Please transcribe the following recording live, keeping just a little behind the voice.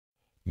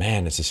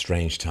Man, it's a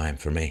strange time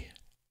for me.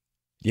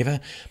 You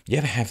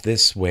ever have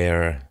this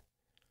where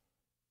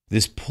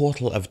this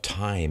portal of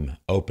time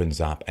opens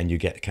up and you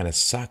get kind of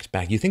sucked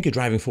back? You think you're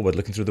driving forward,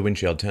 looking through the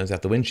windshield. Turns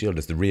out the windshield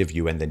is the rear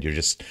view, and then you're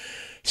just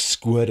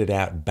squirted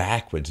out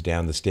backwards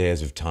down the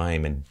stairs of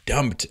time and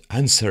dumped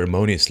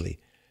unceremoniously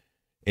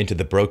into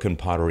the broken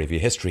pottery of your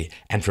history.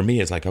 And for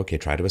me, it's like, okay,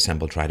 try to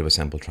assemble, try to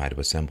assemble, try to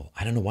assemble.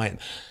 I don't know why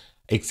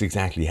it's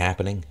exactly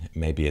happening.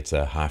 Maybe it's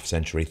a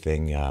half-century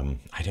thing.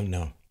 I don't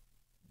know.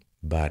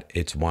 But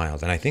it's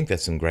wild. And I think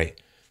there's some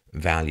great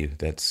value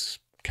that's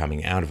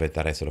coming out of it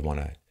that I sort of want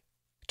to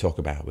talk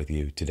about with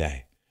you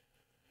today.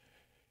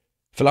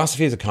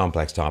 Philosophy is a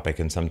complex topic,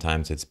 and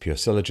sometimes it's pure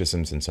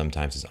syllogisms, and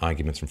sometimes it's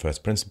arguments from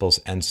first principles,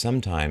 and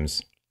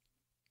sometimes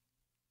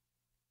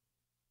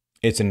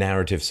it's a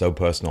narrative so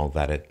personal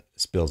that it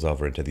spills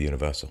over into the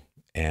universal.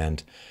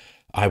 And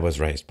I was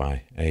raised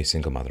by a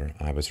single mother.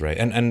 I was raised,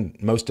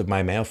 and most of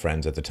my male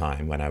friends at the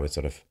time, when I was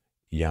sort of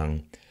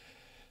young,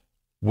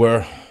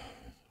 were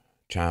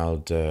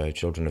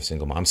children of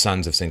single moms,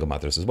 sons of single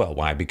mothers as well.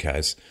 Why?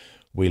 Because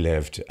we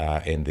lived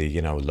in the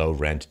low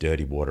rent,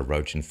 dirty water,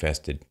 roach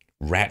infested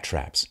rat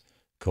traps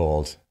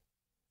called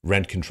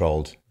rent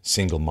controlled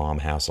single mom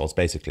households.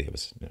 Basically, it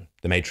was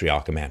the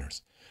matriarch of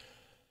manners.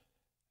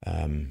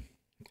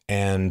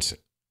 And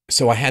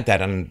so I had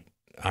that, and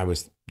I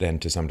was then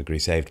to some degree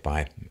saved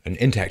by an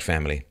intact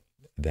family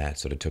that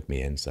sort of took me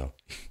in. So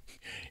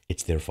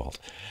it's their fault.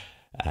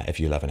 If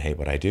you love and hate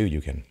what I do, you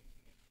can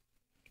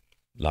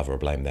love or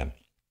blame them.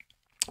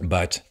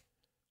 But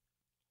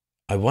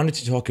I wanted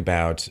to talk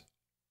about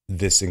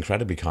this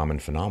incredibly common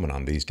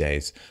phenomenon these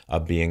days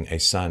of being a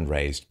son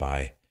raised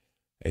by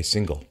a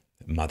single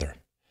mother,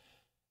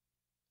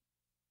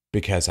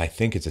 because I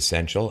think it's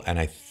essential, and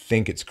I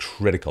think it's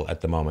critical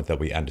at the moment that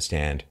we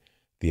understand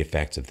the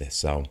effects of this.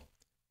 So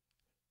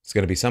it's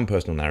going to be some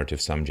personal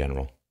narrative, some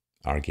general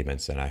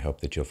arguments, and I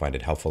hope that you'll find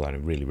it helpful. And I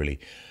really, really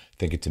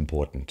think it's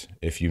important.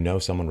 If you know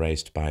someone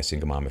raised by a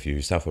single mom, if you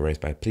yourself were raised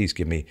by, please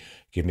give me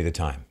the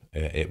time.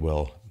 It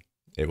will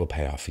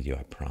pay off for you,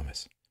 I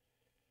promise.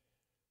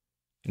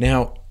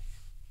 Now,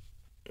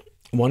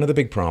 one of the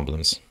big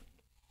problems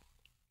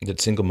that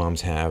single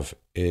moms have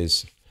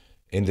is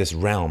in this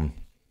realm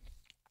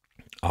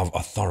of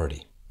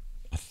authority.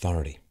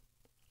 Authority.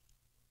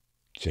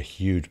 It's a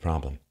huge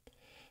problem.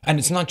 And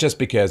it's not just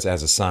because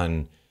as a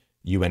son,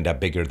 you end up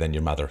bigger than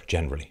your mother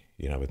generally.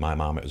 With my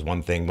mom, it was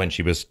one thing when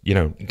she was,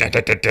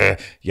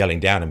 yelling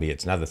down at me.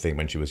 It's another thing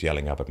when she was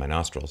yelling up at my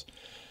nostrils.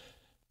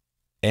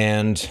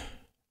 And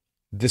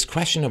this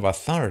question of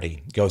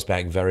authority goes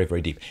back very,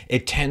 very deep.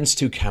 It tends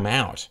to come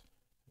out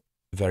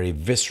very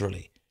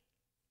viscerally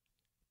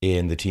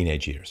in the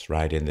teenage years,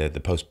 right? In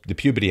the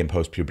puberty and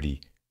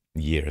post-puberty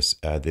years.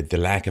 The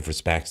lack of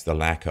respect, the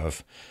lack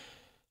of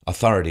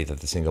authority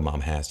that the single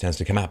mom has tends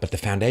to come out. But the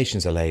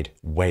foundations are laid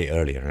way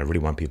earlier, and I really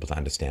want people to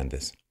understand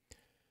this.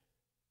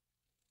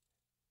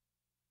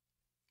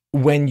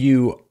 When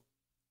you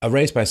are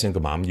raised by a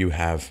single mom, you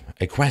have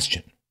a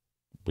question,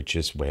 which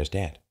is, where's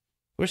dad?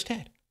 Where's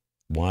dad?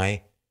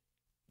 Why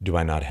do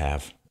I not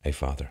have a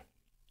father?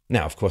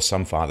 Now, of course,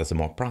 some fathers are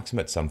more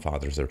proximate. Some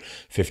fathers are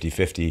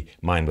 50-50.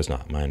 Mine was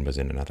not. Mine was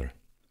in another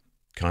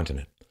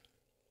continent.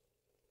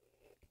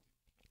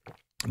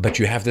 But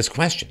you have this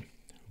question.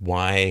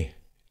 Why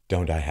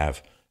don't I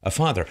have a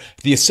father?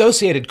 The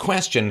associated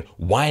question,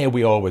 why are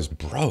we always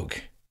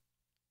broke?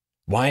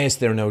 Why is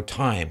there no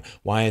time?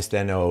 Why is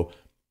there no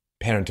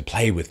parent to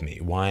play with me?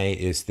 Why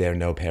is there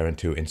no parent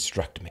to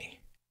instruct me?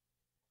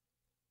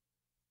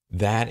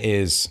 That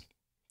is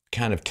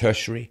kind of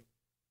tertiary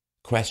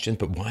questions,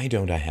 but why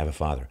don't I have a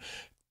father?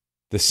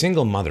 The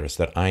single mothers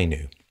that I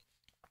knew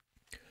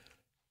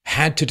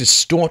had to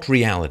distort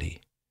reality,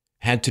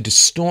 had to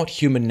distort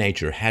human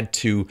nature, had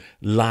to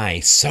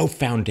lie so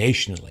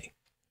foundationally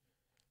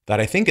that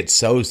I think it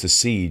sows the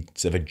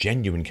seeds of a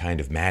genuine kind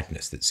of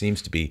madness that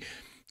seems to be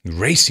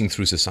racing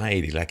through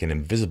society like an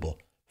invisible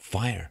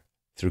fire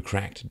through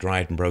cracked,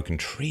 dried, and broken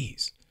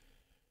trees.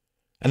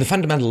 And the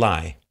fundamental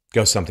lie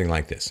goes something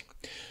like this.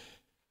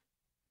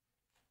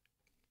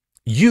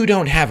 You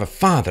don't have a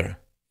father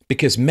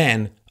because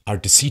men are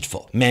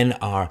deceitful. Men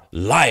are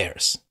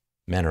liars.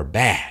 Men are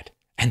bad.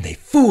 And they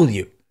fool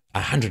you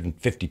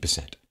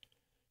 150%.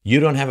 You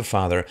don't have a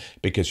father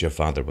because your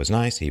father was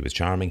nice, he was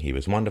charming, he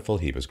was wonderful,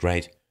 he was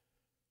great.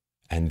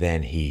 And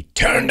then he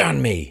turned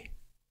on me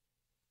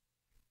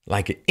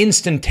like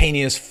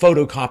instantaneous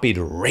photocopied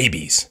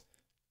rabies.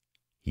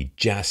 He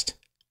just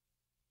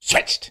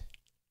switched.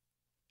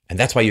 And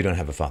that's why you don't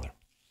have a father.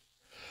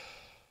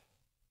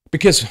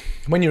 Because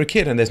when you're a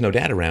kid and there's no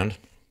dad around,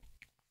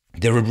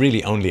 there are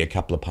really only a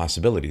couple of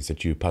possibilities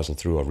that you puzzle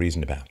through or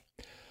reason about.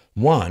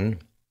 One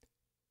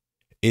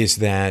is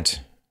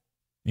that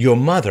your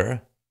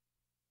mother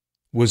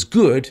was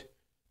good,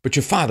 but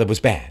your father was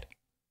bad.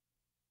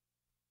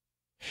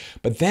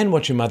 But then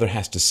what your mother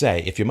has to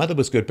say, if your mother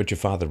was good but your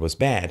father was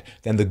bad,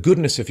 then the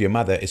goodness of your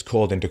mother is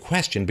called into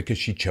question because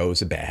she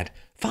chose a bad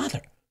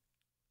father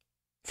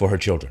for her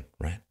children,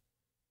 right?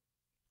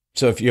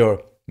 So if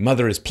your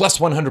mother is plus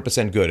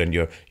 100% good and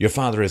your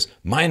father is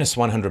minus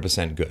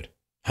 100% good,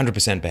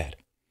 100% bad,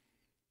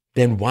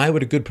 then why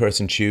would a good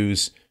person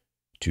choose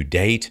to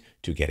date,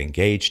 to get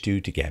engaged to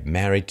get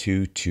married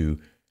to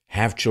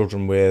have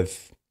children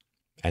with,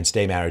 and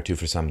stay married to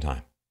for some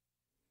time?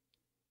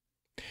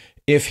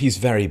 If he's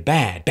very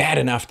bad, bad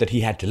enough that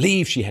he had to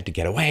leave, she had to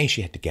get away,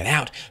 she had to get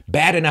out,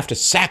 bad enough to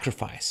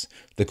sacrifice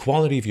the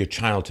quality of your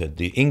childhood,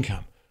 the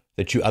income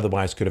that you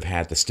otherwise could have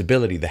had, the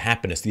stability, the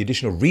happiness, the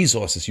additional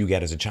resources you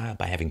get as a child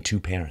by having two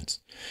parents.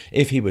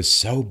 If he was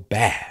so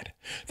bad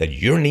that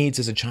your needs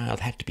as a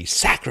child had to be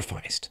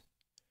sacrificed,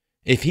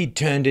 if he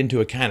turned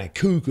into a kind of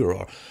cougar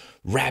or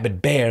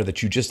rabid bear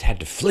that you just had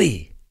to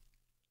flee,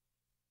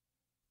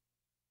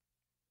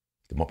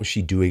 then what was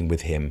she doing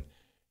with him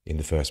in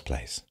the first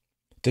place?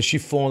 Does she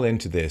fall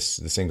into this,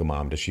 the single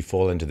mom, does she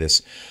fall into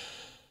this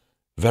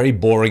very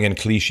boring and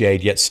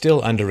cliched, yet still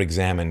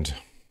under-examined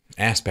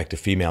aspect of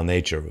female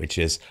nature, which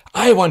is,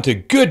 I want a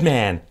good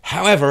man,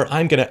 however,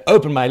 I'm going to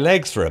open my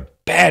legs for a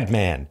bad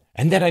man,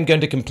 and then I'm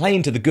going to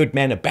complain to the good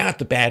man about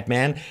the bad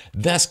man,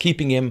 thus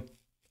keeping him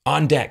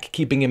on deck,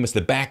 keeping him as the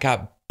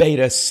backup,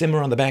 beta,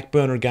 simmer on the back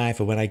burner guy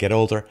for when I get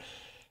older,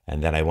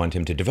 and then I want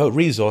him to devote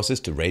resources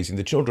to raising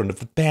the children of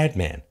the bad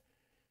man.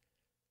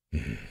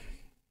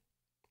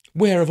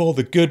 Where have all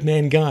the good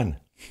men gone?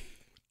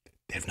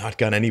 They've not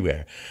gone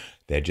anywhere.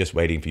 They're just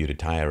waiting for you to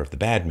tire of the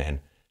bad men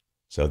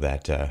so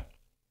that,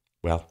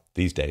 well,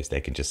 these days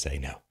they can just say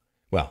no.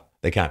 Well,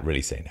 they can't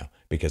really say no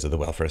because of the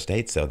welfare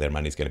state, so their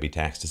money's going to be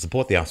taxed to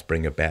support the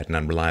offspring of bad and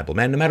unreliable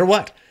men no matter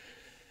what,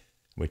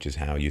 which is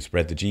how you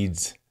spread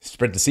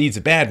the seeds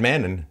of bad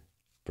men and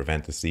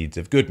prevent the seeds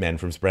of good men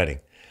from spreading.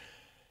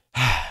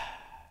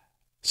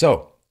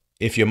 So,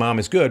 if your mom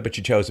is good but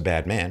you chose a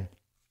bad man,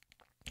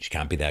 she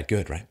can't be that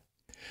good, right?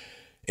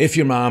 If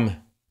your mom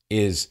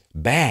is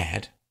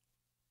bad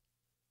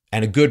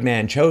and a good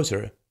man chose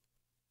her,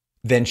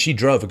 then she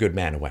drove a good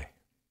man away.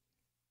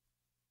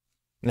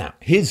 Now,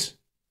 his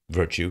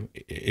virtue,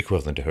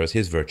 equivalent to hers,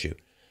 his virtue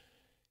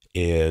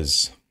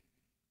is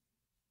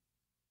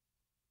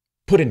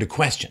put into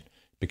question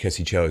because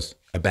he chose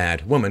a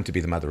bad woman to be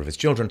the mother of his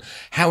children.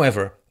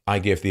 However, I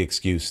give the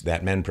excuse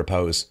that men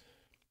propose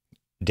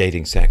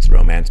dating, sex,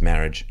 romance,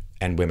 marriage,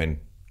 and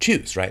women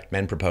choose, right?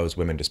 Men propose,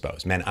 women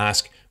dispose. Men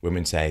ask,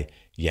 women say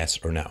yes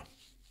or no.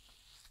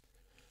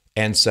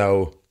 And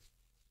so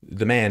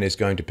the man is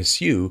going to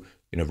pursue,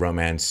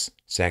 romance,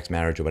 sex,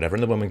 marriage, or whatever,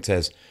 and the woman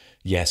says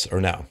yes or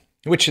no,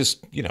 which is,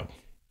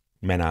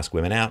 men ask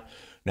women out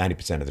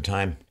 90% of the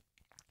time.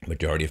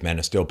 Majority of men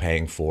are still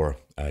paying for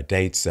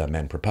dates.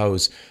 Men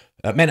propose.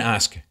 Men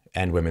ask,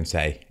 and women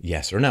say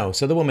yes or no.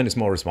 So the woman is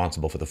more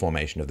responsible for the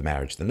formation of the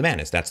marriage than the man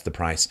is. That's the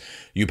price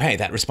you pay.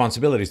 That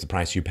responsibility is the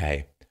price you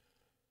pay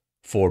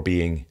for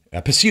being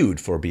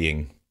pursued, for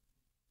being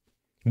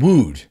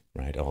wooed,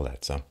 right? All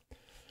that.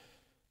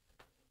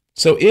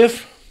 So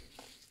if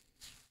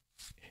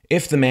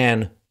the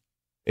man,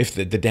 if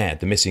the dad,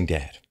 the missing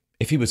dad,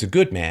 if he was a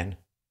good man,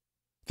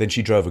 then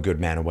she drove a good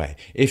man away.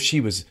 If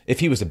he was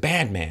a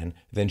bad man,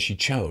 then she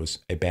chose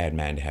a bad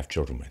man to have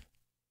children with.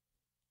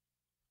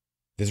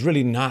 There's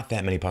really not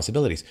that many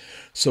possibilities.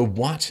 So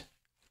what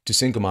do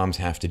single moms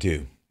have to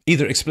do,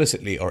 either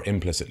explicitly or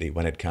implicitly,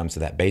 when it comes to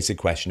that basic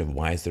question of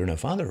why is there no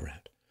father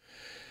around?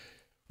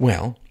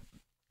 Well,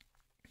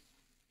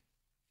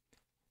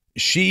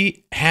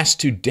 she has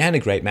to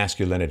denigrate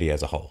masculinity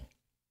as a whole.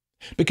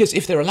 Because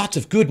if there are lots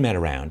of good men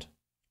around,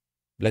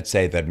 let's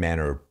say that men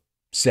are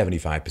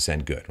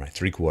 75% good, right?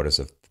 3/4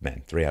 of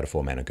men, 3 out of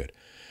 4 men are good.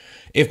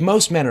 If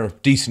most men are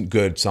decent,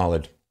 good,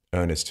 solid,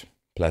 earnest,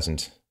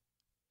 pleasant,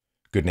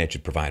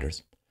 good-natured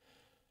providers,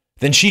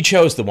 then she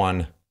chose the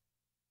one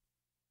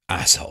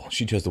asshole.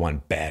 She chose the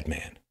one bad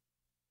man.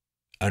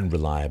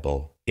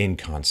 Unreliable,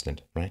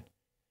 inconstant, right?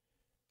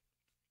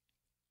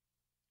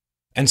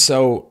 And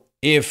so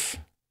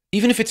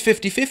even if it's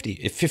 50-50,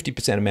 if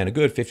 50% of men are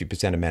good,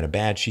 50% of men are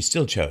bad, she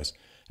still chose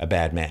a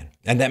bad man.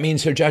 And that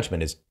means her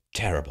judgment is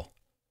terrible.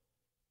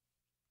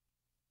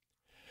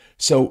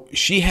 So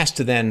she has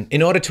to then,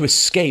 in order to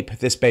escape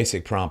this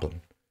basic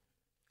problem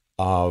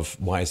of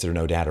why is there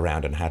no dad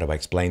around and how do I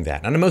explain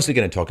that? And I'm mostly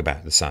going to talk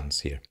about the sons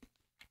here.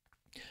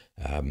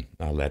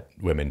 I'll let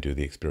women do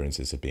the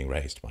experiences of being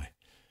raised by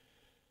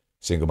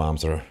single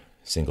moms or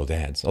single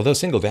dads. Although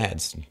single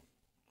dads,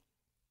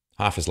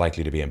 half as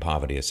likely to be in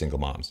poverty as single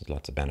moms. There's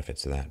lots of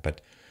benefits to that.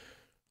 But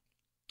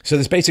so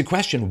this basic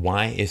question,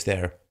 why is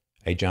there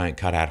a giant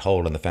cutout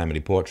hole in the family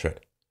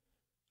portrait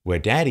where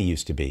daddy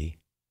used to be?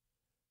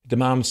 The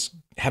moms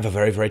have a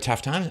very, very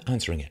tough time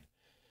answering it.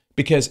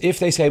 Because if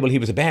they say, well, he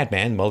was a bad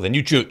man, well, then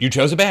you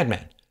chose a bad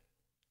man.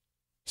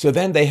 So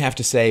then they have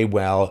to say,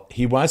 well,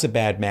 he was a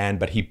bad man,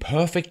 but he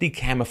perfectly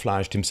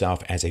camouflaged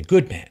himself as a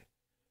good man.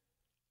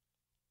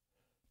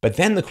 But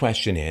then the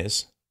question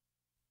is,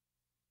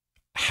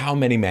 how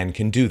many men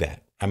can do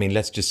that? I mean,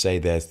 let's just say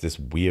there's this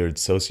weird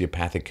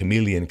sociopathic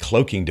chameleon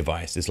cloaking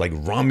device, this like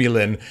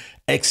Romulan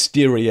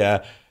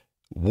exterior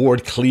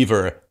Ward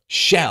Cleaver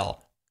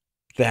shell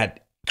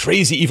that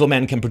crazy evil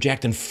men can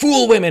project and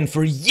fool women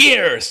for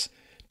years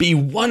be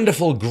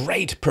wonderful,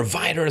 great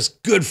providers,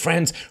 good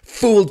friends,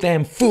 fooled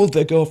them, fooled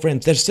their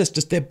girlfriends, their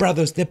sisters, their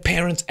brothers, their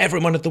parents,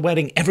 everyone at the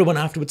wedding, everyone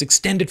afterwards,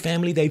 extended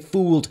family, they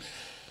fooled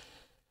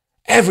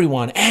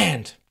everyone.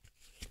 And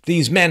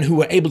these men who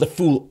were able to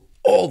fool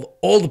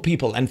all the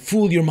people and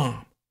fool your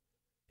mom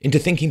into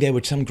thinking they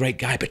were some great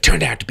guy, but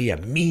turned out to be a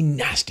mean,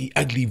 nasty,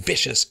 ugly,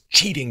 vicious,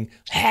 cheating.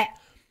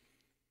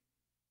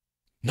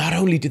 Not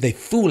only did they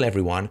fool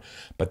everyone,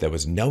 but there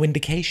was no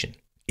indication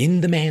in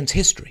the man's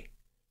history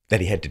that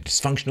he had a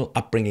dysfunctional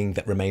upbringing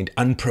that remained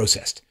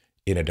unprocessed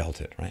in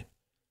adulthood, right?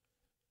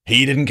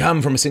 He didn't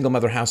come from a single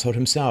mother household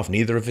himself.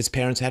 Neither of his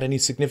parents had any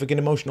significant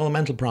emotional or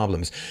mental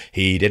problems.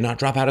 He did not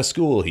drop out of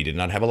school. He did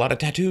not have a lot of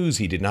tattoos.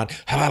 He did not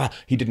have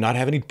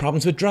any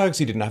problems with drugs.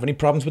 He didn't have any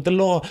problems with the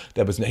law.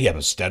 He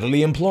was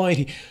steadily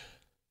employed.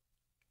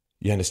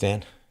 You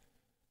understand?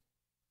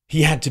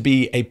 He had to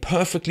be a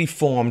perfectly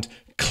formed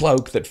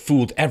cloak that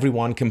fooled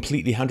everyone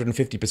completely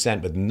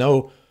 150% with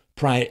no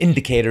prior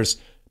indicators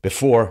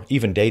before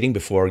even dating,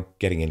 before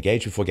getting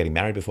engaged, before getting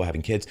married, before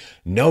having kids.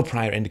 No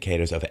prior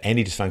indicators of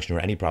any dysfunction or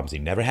any problems. He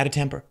never had a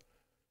temper,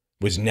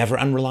 was never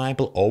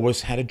unreliable,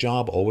 always had a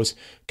job, always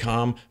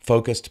calm,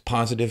 focused,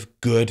 positive,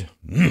 good.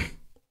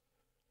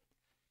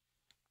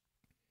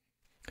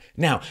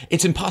 Now,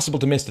 it's impossible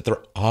to miss that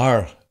there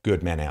are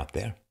good men out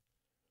there.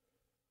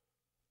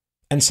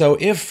 And so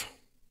if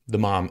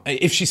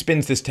she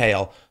spins this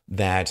tale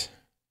that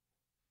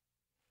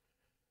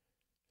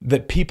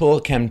people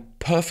can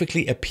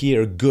perfectly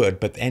appear good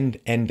but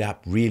end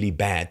up really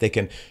bad, they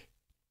can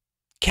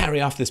carry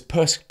off this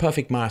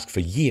perfect mask for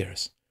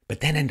years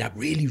but then end up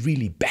really,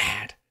 really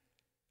bad,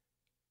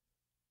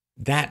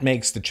 that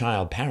makes the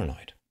child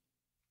paranoid.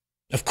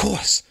 Of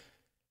course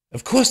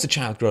the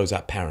child grows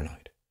up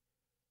paranoid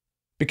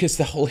because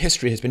the whole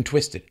history has been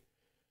twisted.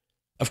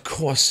 Of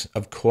course,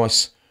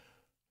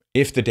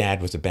 if the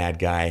dad was a bad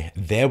guy,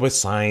 there were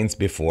signs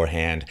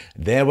beforehand.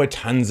 There were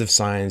tons of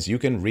signs. You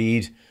can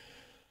read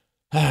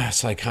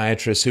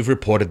psychiatrists who've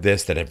reported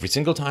this, that every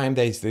single time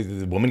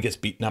the woman gets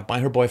beaten up by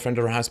her boyfriend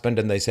or her husband,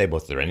 and they say,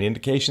 was there any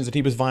indications that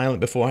he was violent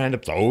beforehand?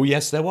 Oh,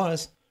 yes, there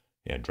was.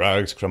 Yeah,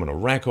 drugs, criminal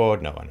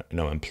record,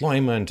 no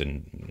employment,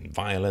 and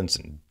violence,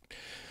 and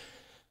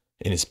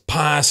in his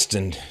past,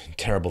 and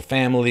terrible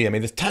family. I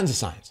mean, there's tons of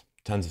signs.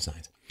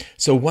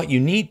 So what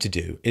you need to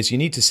do is you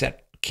need to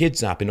set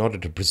kids up in order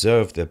to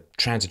preserve the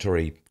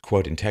transitory,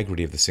 quote,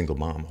 integrity of the single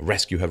mom,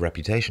 rescue her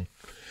reputation.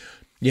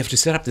 You have to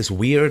set up this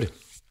weird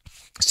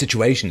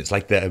situation. It's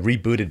like the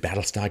rebooted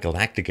Battlestar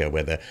Galactica,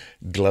 where the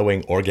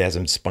glowing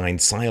orgasm spined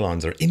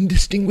Cylons are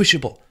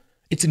indistinguishable.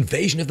 It's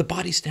Invasion of the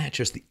Body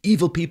Snatchers. The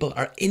evil people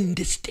are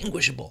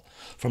indistinguishable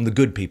from the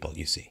good people,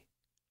 you see.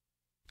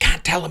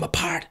 Can't tell them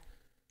apart.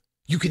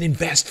 You can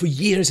invest for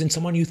years in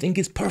someone you think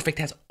is perfect,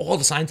 has all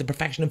the signs of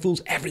perfection and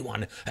fools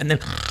everyone, and then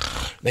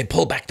they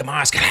pull back the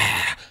mask.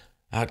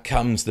 Out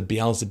comes the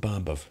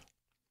Beelzebub of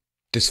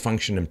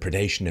dysfunction and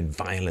predation and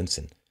violence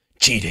and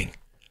cheating.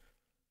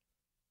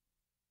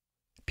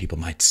 People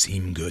might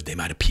seem good, they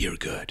might appear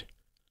good,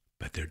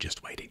 but they're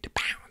just waiting to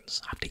pounce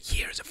after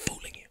years of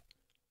fooling you.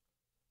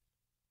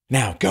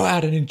 Now, go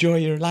out and enjoy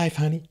your life,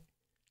 honey.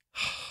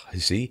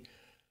 You see,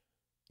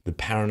 the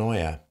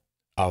paranoia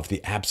of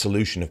the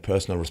absolution of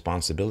personal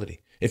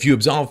responsibility. If you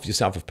absolve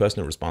yourself of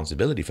personal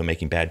responsibility for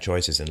making bad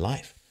choices in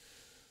life,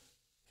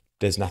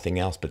 there's nothing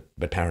else but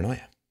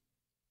paranoia.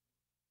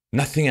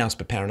 Nothing else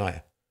but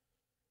paranoia.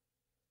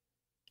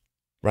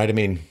 Right? I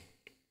mean,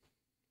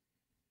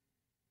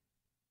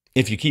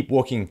 if you keep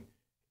walking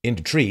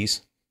into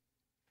trees,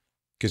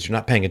 because you're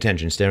not paying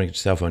attention, staring at your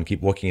cell phone,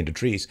 keep walking into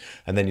trees,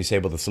 and then you say,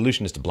 well, the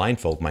solution is to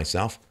blindfold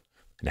myself,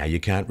 now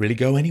you can't really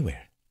go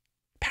anywhere.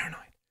 Paranoid.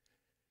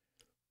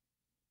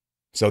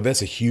 So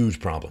that's a huge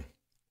problem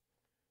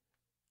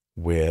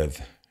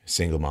with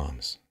single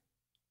moms.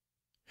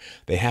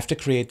 They have to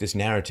create this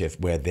narrative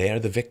where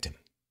they're the victim,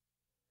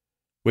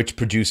 which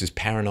produces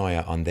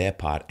paranoia on their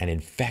part and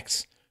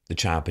infects the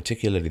child,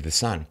 particularly the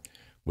son,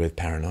 with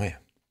paranoia.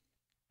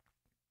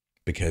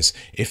 Because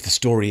if the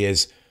story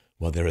is,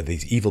 well, there are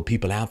these evil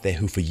people out there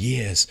who for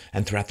years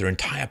and throughout their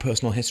entire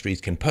personal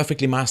histories can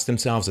perfectly mask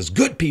themselves as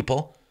good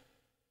people,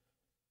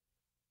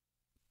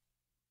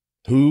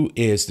 who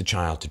is the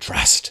child to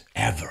trust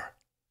ever?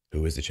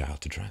 Who is the child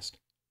to trust?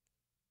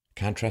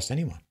 Can't trust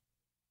anyone.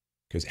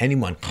 Because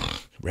anyone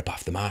rip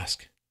off the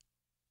mask.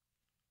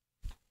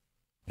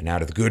 And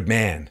out of the good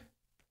man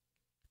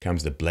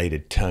comes the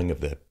bladed tongue of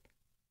the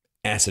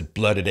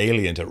acid-blooded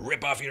alien to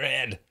rip off your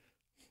head.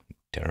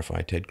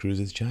 Terrify Ted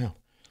Cruz's child.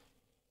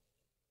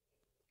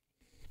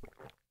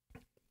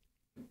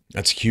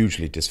 That's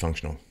hugely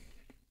dysfunctional.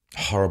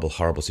 Horrible,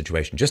 horrible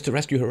situation. Just to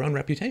rescue her own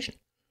reputation.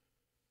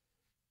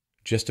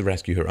 Just to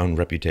rescue her own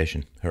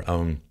reputation. Her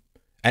own...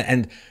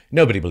 And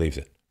nobody believes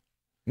it.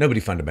 Nobody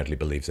fundamentally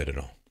believes it at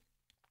all.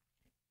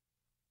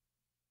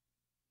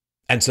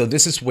 And so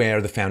this is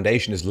where the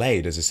foundation is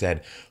laid, as I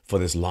said, for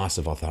this loss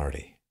of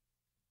authority.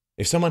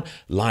 If someone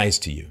lies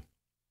to you,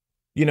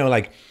 you know,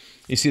 like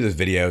you see those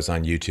videos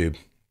on YouTube,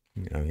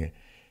 you know,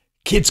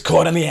 Kids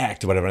caught in the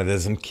act or whatever.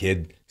 There's some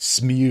kid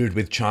smeared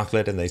with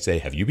chocolate and they say,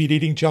 have you been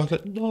eating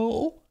chocolate?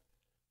 No.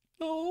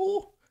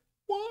 No.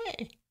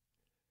 Why?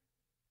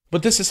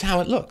 But this is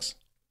how it looks.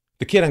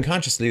 The kid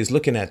unconsciously is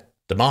looking at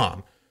the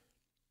mom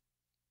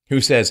who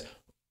says,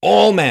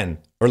 all men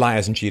are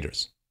liars and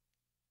cheaters.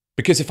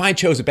 Because if I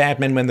chose a bad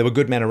man when there were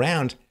good men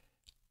around,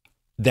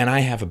 then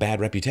I have a bad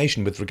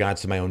reputation with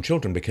regards to my own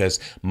children, because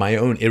my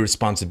own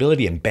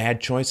irresponsibility and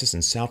bad choices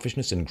and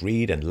selfishness and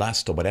greed and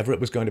lust or whatever it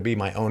was going to be,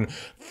 my own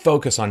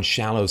focus on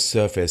shallow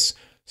surface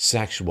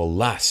sexual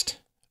lust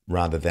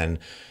rather than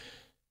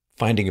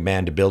finding a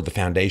man to build the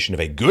foundation of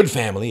a good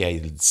family,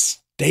 a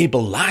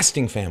stable,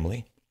 lasting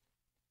family.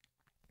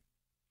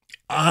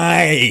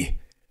 I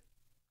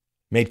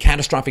made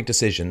catastrophic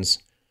decisions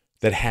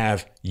that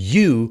have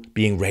you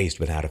being raised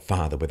without a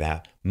father,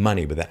 without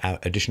money,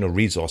 without additional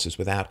resources,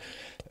 without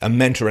a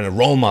mentor and a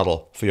role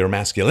model for your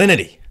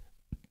masculinity.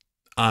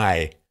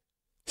 I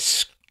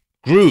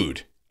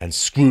screwed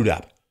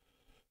up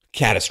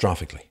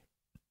catastrophically.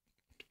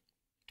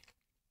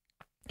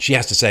 She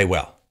has to say,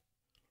 well,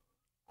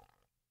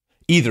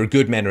 either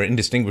good men are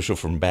indistinguishable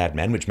from bad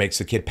men, which makes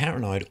the kid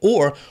paranoid,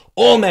 or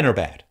all men are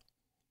bad.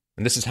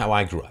 And this is how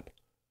I grew up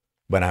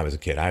when I was a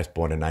kid. I was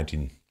born in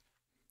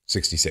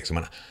 1966. And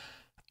when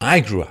I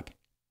grew up,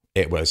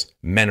 it was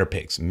men are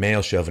pigs,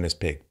 male chauvinist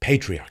pig,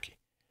 patriarchy.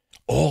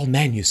 All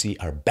men, you see,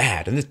 are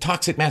bad. And this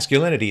toxic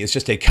masculinity is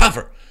just a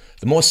cover.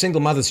 The more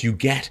single mothers you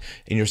get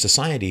in your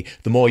society,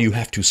 the more you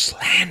have to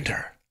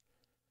slander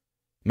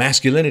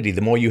masculinity,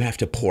 the more you have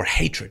to pour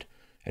hatred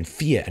and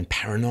fear and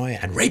paranoia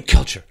and rape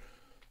culture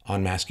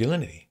on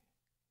masculinity.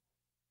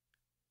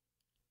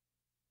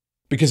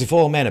 Because if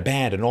all men are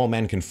bad and all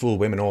men can fool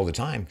women all the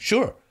time,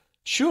 sure,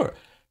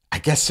 I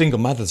guess single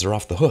mothers are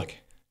off the hook.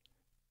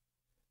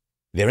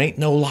 There ain't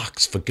no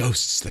locks for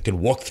ghosts that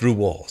can walk through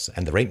walls,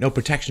 and there ain't no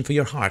protection for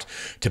your heart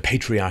to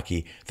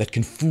patriarchy that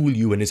can fool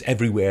you and is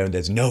everywhere, and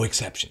there's no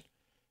exception.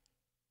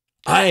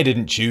 I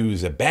didn't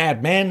choose a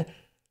bad man.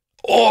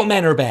 All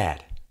men are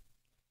bad.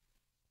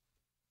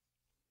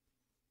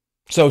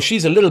 So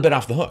she's a little bit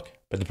off the hook,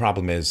 but the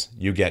problem is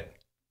you get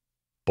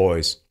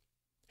boys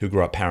who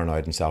grow up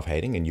paranoid and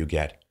self-hating, and you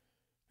get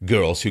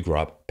girls who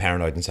grow up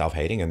paranoid and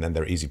self-hating, and then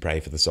they're easy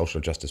prey for the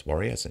social justice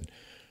warriors in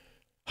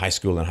high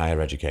school and higher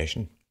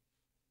education.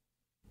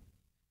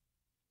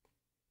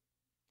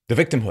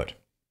 The victimhood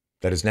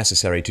that is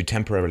necessary to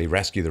temporarily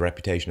rescue the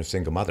reputation of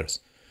single mothers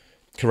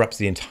corrupts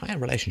the entire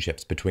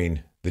relationships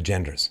between the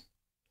genders.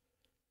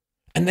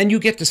 And then you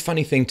get this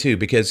funny thing too,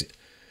 because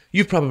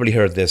you've probably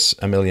heard this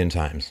a million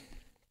times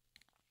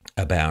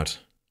about,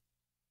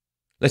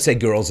 let's say,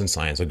 girls in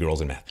science or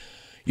girls in math.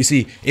 You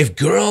see, if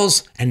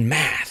girls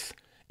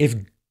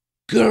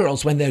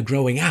when they're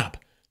growing up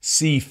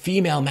see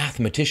female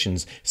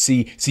mathematicians,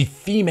 see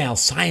female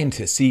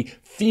scientists, see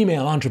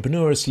female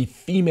entrepreneurs, see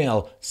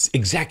female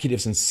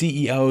executives and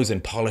CEOs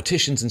and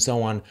politicians and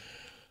so on,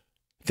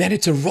 then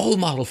it's a role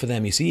model for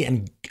them, you see,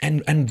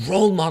 and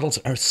role models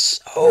are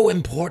so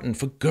important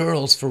for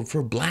girls,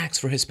 for blacks,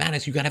 for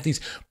Hispanics. You got to have these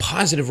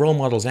positive role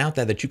models out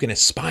there that you can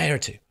aspire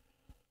to.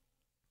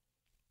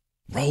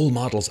 Role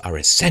models are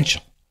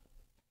essential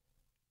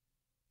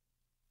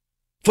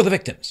for the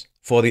victims,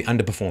 for the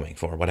underperforming,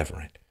 for whatever,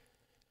 right?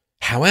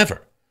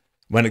 However,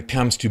 when it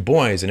comes to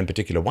boys, and in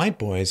particular white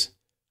boys,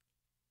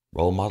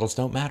 role models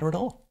don't matter at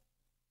all.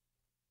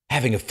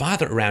 Having a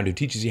father around who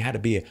teaches you how to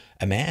be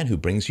a man, who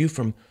brings you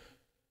from,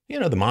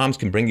 the moms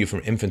can bring you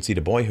from infancy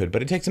to boyhood,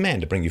 but it takes a man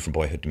to bring you from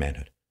boyhood to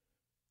manhood,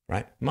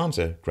 right? Moms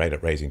are great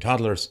at raising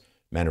toddlers.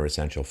 Men are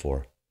essential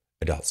for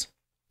adults.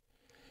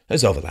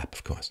 There's overlap,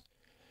 of course.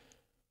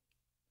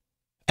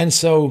 And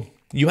so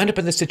you end up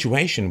in this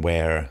situation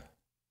where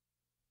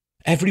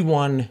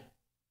everyone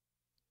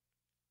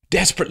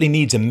desperately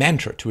needs a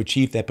mentor to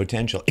achieve their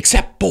potential,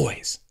 except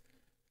boys.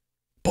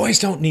 Boys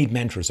don't need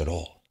mentors at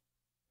all.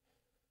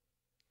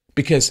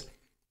 Because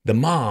the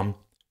mom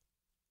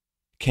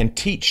can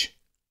teach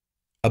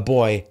a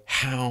boy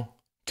how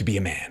to be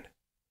a man.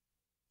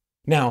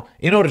 Now,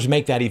 in order to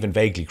make that even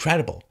vaguely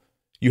credible,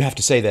 you have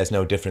to say there's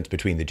no difference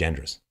between the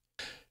genders.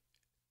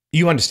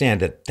 You understand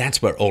that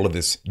that's where all of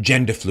this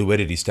gender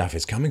fluidity stuff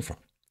is coming from.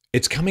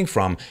 It's coming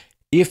from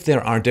if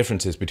there are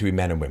differences between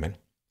men and women,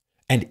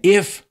 and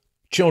if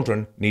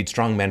children need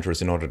strong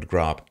mentors in order to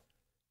grow up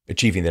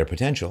achieving their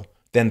potential,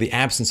 then the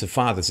absence of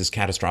fathers is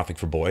catastrophic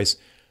for boys,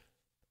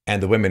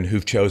 and the women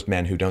who've chose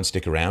men who don't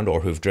stick around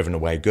or who've driven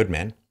away good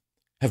men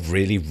have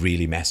really,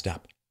 really messed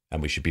up,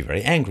 and we should be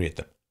very angry at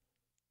them.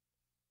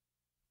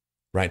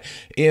 Right?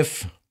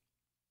 If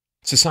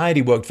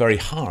society worked very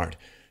hard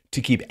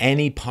to keep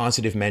any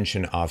positive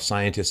mention of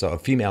scientists or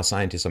female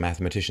scientists or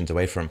mathematicians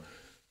away from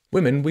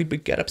women,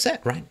 we'd get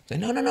upset, right? Say,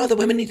 no,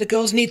 the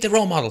girls need their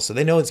role models, so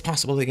they know it's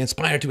possible, they can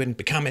aspire to it and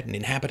become it and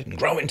inhabit it and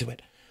grow into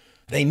it.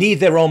 They need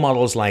their role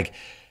models like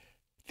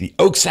the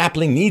oak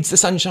sapling needs the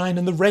sunshine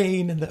and the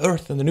rain and the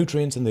earth and the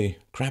nutrients and the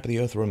crap of the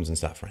earthworms and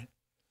stuff, right?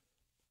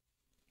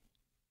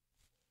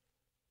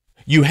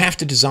 You have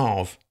to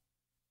dissolve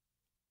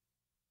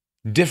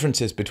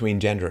differences between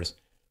genders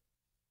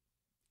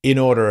in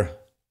order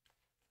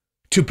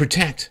to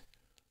protect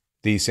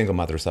the single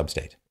mother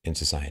substate in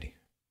society.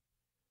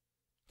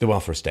 The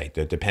welfare state,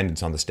 the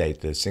dependence on the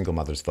state, the single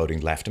mothers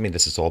voting left. I mean,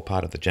 this is all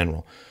part of the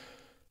general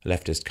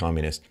leftist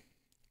communist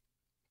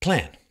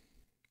plan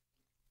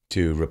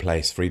to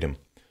replace freedom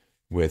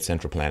with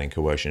central planning,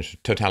 coercion,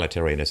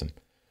 totalitarianism.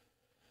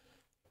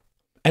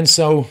 And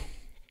so,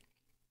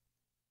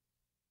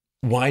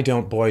 why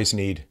don't boys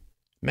need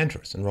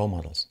mentors and role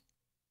models?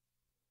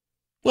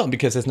 Well,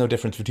 because there's no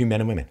difference between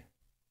men and women.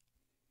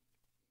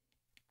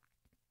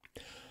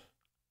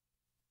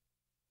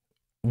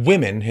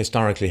 Women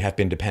historically have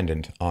been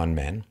dependent on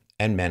men,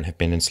 and men have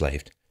been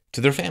enslaved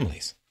to their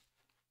families.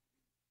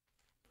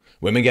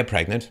 Women get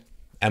pregnant,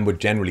 and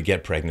would generally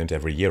get pregnant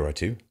every year or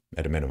two,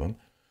 at a minimum,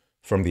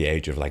 from the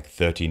age of like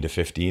 13 to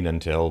 15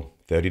 until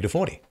 30 to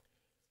 40.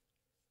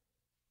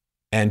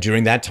 And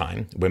during that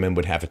time, women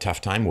would have a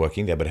tough time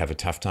working. They would have a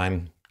tough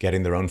time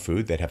getting their own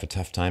food. They'd have a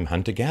tough time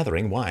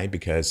hunter-gathering. Why?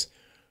 Because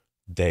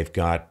they've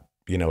got,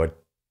 a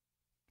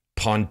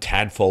pond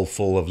tadpole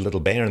full of little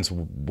bairns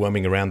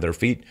worming around their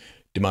feet,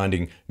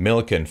 demanding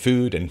milk and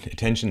food and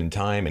attention and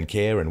time and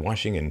care and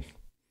washing and,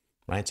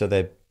 right? So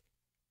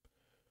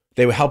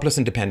they were helpless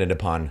and dependent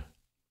upon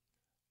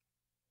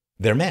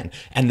their men.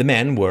 And the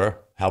men were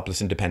helpless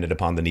and dependent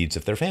upon the needs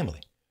of their family.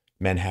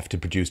 Men have to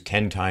produce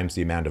 10 times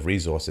the amount of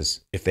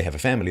resources if they have a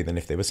family than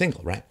if they were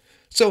single, right?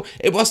 So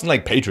it wasn't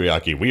like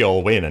patriarchy, we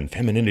all win, and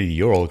femininity,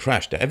 you're all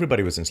crushed.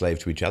 Everybody was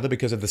enslaved to each other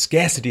because of the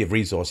scarcity of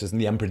resources and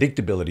the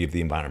unpredictability of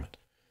the environment.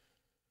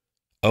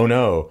 Oh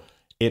no,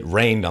 it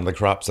rained on the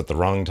crops at the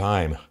wrong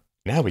time.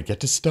 Now we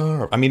get to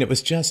starve. I mean, it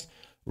was just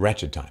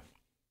wretched time.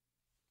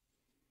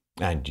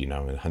 And, in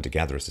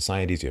hunter-gatherer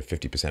societies, you have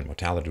 50%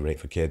 mortality rate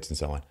for kids and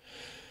so on.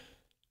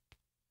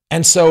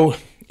 And so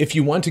if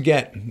you want to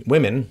get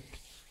women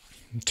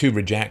to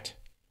reject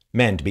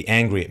men, to be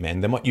angry at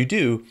men, then what you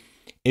do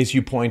is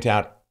you point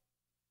out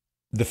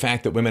the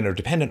fact that women are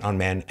dependent on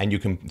men, and you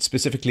can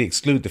specifically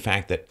exclude the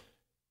fact that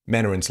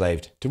men are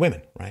enslaved to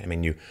women, right? I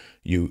mean, you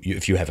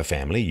if you have a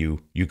family,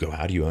 you go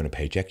out, you earn a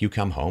paycheck, you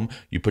come home,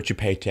 you put your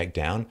paycheck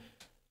down,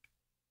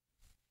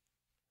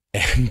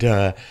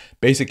 and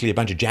basically a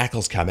bunch of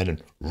jackals come in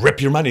and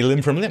rip your money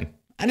limb from limb.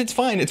 And it's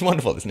fine, it's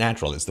wonderful, it's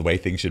natural, it's the way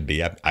things should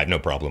be. I have no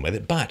problem with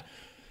it. But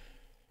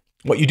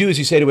what you do is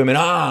you say to women,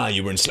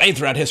 you were enslaved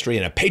throughout history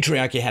and a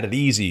patriarchy had it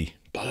easy,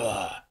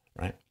 blah,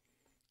 right?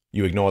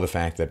 You ignore the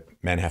fact that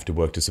men have to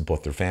work to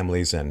support their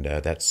families, and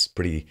that's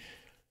pretty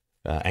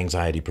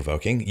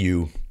anxiety-provoking.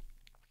 You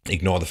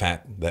ignore the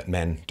fact that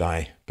men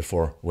die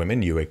before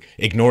women. You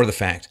ignore the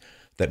fact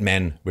that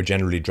men were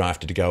generally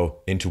drafted to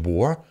go into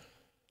war.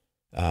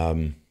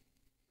 All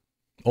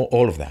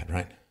of that,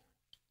 right?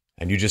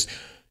 And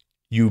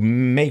you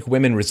make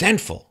women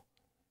resentful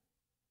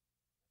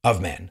of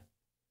men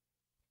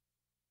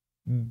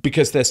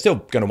because they're still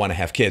going to want to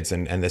have kids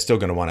and they're still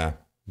going to want to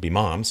be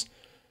moms.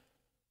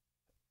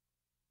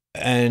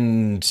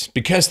 And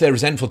because they're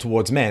resentful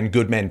towards men,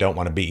 good men don't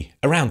want to be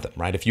around them,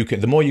 right?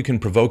 The more you can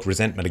provoke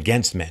resentment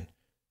against men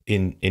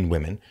in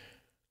women,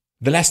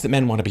 the less that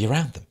men want to be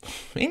around them.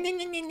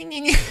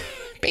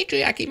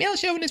 Patriarchy, male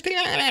chauvinist,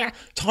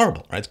 it's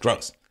horrible, right? It's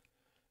gross.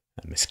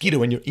 A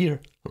mosquito in your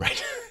ear,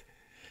 right?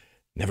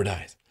 Never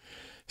dies.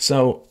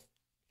 So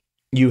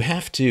you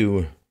have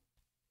to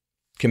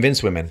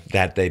convince women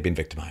that they've been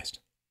victimized.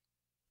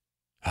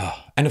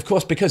 And of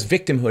course, because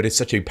victimhood is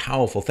such a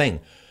powerful thing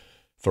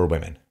for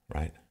women,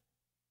 right?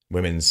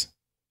 Women's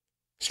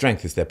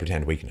strength is their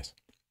pretend weakness.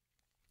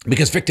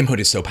 Because victimhood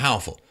is so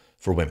powerful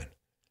for women.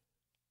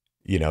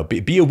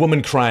 Be a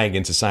woman crying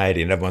in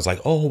society and everyone's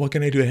like, oh, what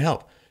can I do to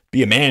help?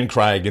 Be a man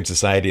crying in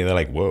society and they're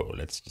like, whoa,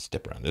 let's just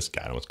step around this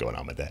guy. What's going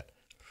on with that?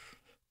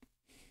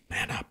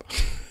 Man up.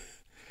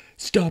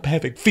 Stop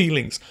having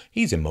feelings.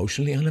 He's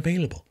emotionally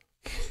unavailable.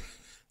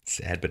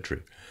 Sad but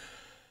true.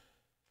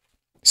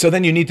 So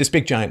then you need this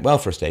big giant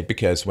welfare state,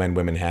 because when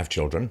women have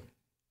children,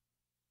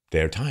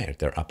 they're tired.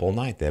 They're up all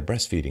night. They're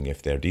breastfeeding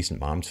if they're decent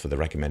moms for the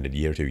recommended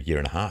year to year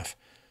and a half,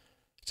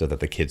 so that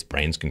the kids'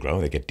 brains can grow.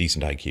 They get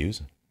decent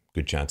IQs,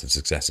 good chance of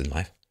success in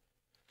life.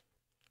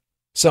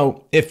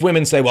 So if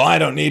women say, well, I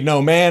don't need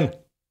no man. A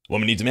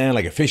woman needs a man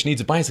like a fish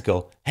needs a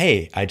bicycle.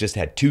 Hey, I just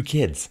had 2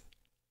 kids.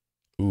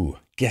 Ooh,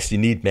 guess you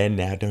need men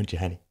now, don't you,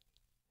 honey?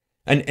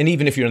 And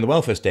even if you're in the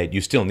welfare state,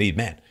 you still need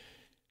men,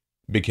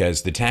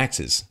 because the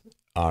taxes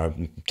are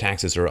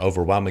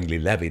overwhelmingly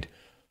levied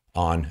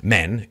on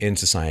men in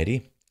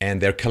society,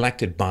 and they're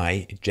collected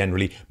by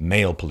generally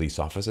male police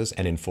officers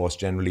and enforced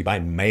generally by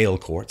male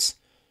courts.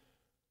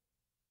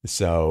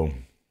 So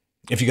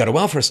if you got a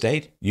welfare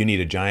state, you need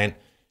a giant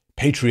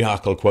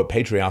patriarchal, quote,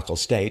 patriarchal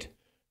state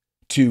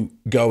to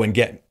go and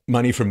get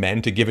money from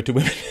men to give it to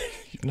women.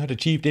 You've not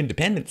achieved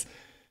independence.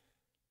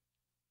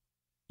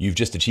 You've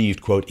just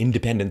achieved, quote,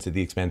 independence at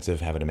the expense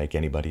of having to make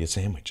anybody a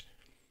sandwich.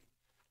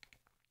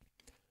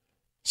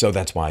 So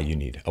that's why you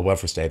need a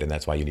welfare state, and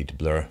that's why you need to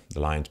blur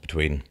the lines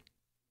between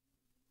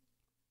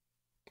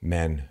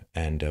men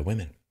and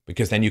women.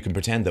 Because then you can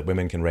pretend that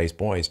women can raise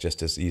boys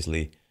just as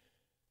easily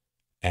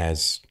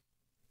as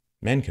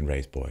men can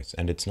raise boys,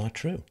 and it's not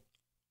true.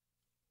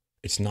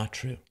 It's not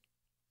true.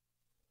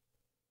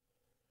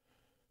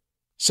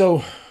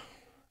 So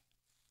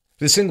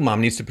the single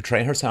mom needs to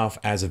portray herself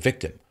as a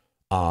victim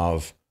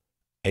of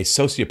a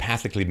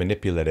sociopathically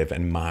manipulative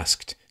and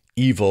masked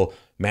evil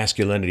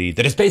masculinity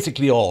that is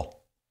basically all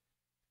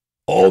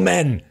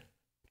men,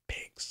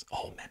 pigs,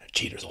 all men are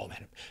cheaters, all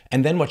men.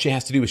 And then what she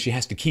has to do is she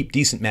has to keep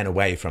decent men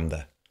away from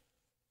the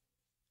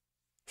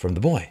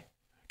boy.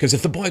 Because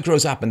if the boy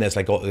grows up and there's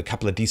like a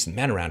couple of decent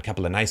men around, a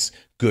couple of nice,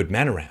 good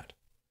men around,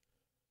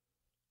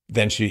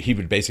 then he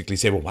would basically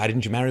say, well, why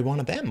didn't you marry one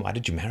of them? Why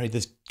did you marry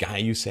this guy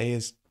you say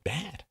is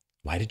bad?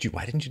 Why didn't you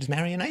just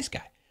marry a nice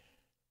guy?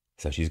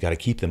 So she's got to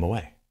keep them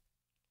away.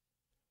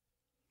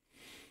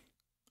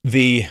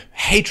 The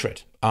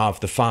hatred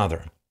of the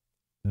father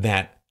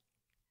that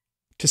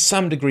to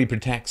some degree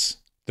protects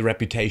the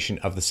reputation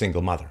of the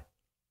single mother.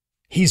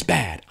 He's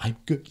bad, I'm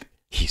good.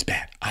 He's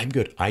bad, I'm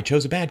good. I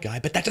chose a bad guy,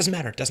 but that doesn't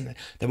matter, doesn't it?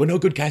 There were no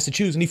good guys to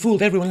choose, and he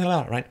fooled everyone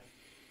out, right?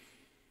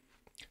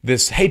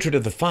 This hatred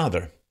of the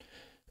father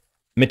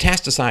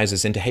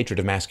metastasizes into hatred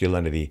of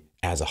masculinity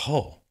as a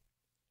whole.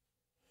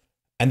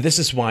 And this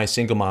is why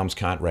single moms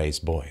can't raise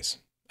boys.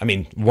 I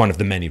mean, one of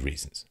the many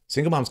reasons.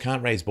 Single moms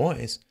can't raise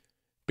boys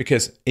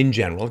because, in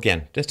general,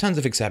 again, there's tons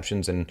of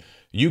exceptions, and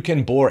you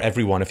can bore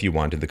everyone if you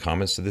want in the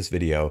comments to this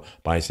video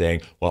by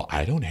saying, well,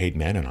 I don't hate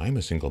men and I'm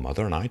a single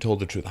mother and I told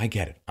the truth. I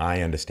get it.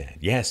 I understand.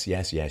 Yes.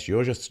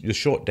 You're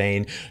short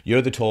Dane.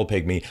 You're the tall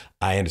pygmy.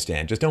 I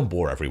understand. Just don't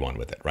bore everyone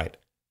with it, right?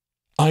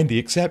 I'm the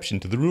exception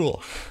to the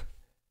rule.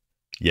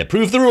 Yeah,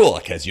 prove the rule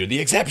because you're the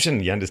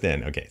exception. You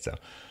understand? Okay, so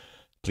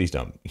please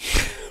don't.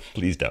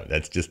 Please don't.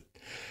 That's just,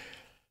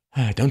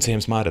 don't say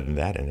I'm smarter than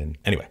that. And then,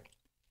 anyway.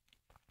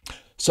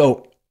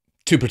 So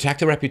to protect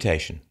her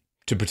reputation,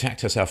 to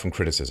protect herself from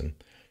criticism,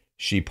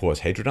 she pours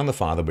hatred on the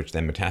father, which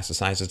then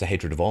metastasizes to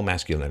hatred of all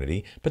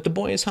masculinity. But the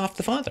boy is half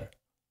the father.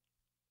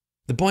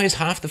 The boy is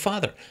half the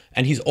father,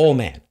 and he's all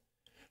man.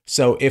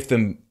 So if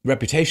the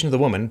reputation of the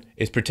woman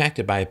is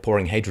protected by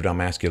pouring hatred on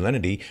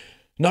masculinity,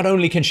 not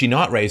only can she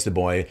not raise the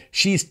boy,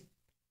 she's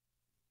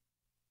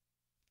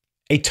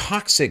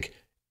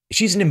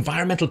an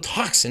environmental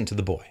toxin to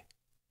the boy.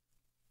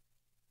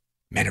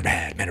 Men are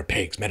bad, men are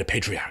pigs, men are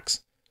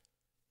patriarchs.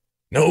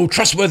 No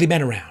trustworthy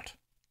men around.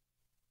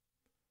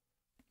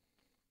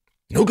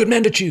 No good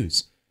men to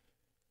choose.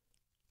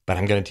 But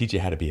I'm going to teach you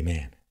how to be a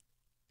man.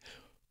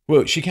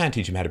 Well, she can't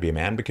teach him how to be a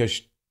man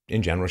because,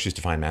 in general, she's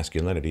defined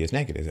masculinity as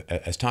negative,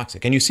 as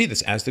toxic. And you see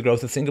this as the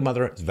growth of single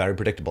mother. It's very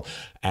predictable.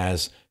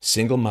 As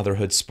single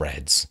motherhood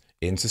spreads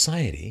in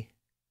society,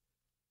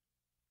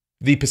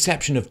 the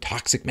perception of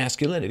toxic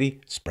masculinity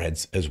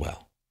spreads as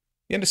well.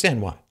 You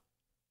understand why?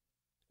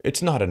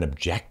 It's not an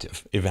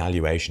objective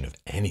evaluation of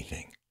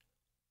anything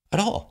at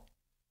all.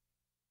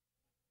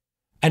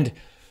 And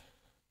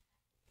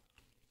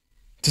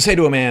to say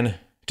to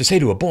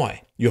a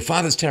boy, your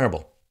father's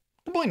terrible.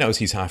 The boy knows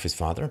he's half his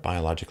father,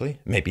 biologically.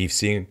 Maybe he's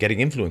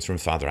getting influence from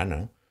his father, I don't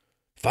know.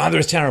 Father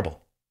is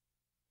terrible.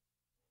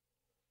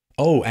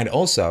 Oh, and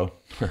also,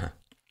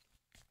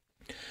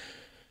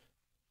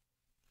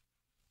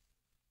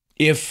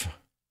 if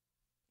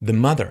the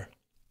mother,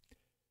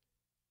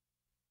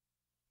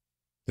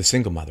 the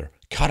single mother,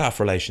 cut off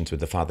relations with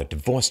the father,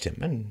 divorced him,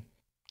 and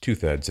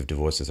 2/3 of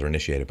divorces are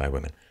initiated by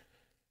women.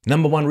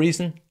 Number one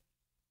reason?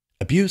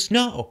 Abuse?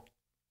 No.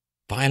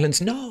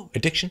 Violence? No.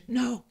 Addiction?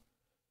 No.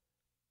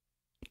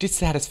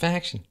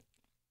 Dissatisfaction.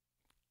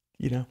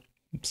 You know,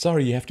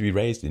 sorry you have to be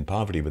raised in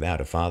poverty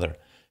without a father.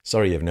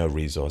 Sorry you have no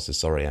resources.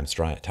 Sorry I'm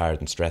tired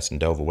and stressed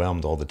and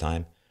overwhelmed all the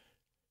time.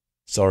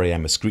 Sorry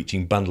I'm a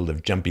screeching bundle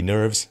of jumpy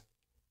nerves.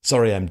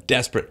 Sorry I'm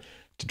desperate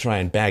to try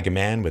and bag a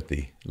man with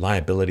the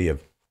liability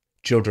of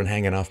children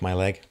hanging off my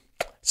leg.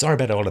 Sorry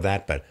about all of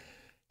that, but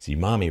see,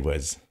 mommy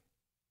was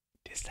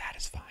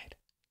dissatisfied.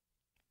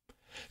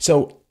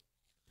 So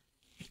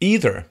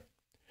either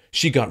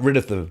she got rid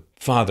of the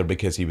father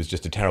because he was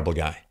just a terrible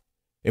guy,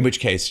 in which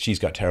case she's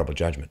got terrible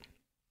judgment.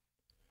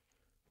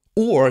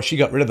 Or she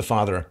got rid of the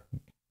father,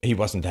 he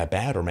wasn't that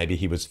bad, or maybe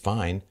he was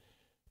fine,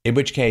 in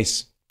which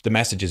case the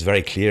message is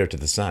very clear to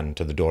the son,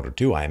 to the daughter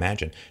too, I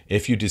imagine.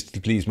 If you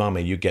displease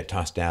mommy, you get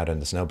tossed out in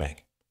the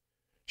snowbank.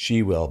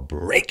 She will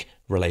break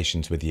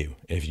relations with you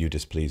if you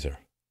displease her.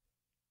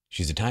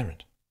 She's a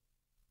tyrant.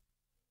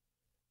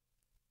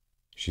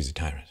 She's a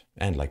tyrant.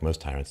 And like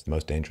most tyrants, the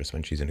most dangerous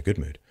when she's in a good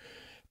mood.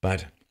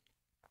 But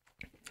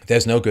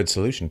there's no good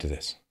solution to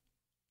this.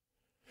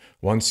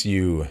 Once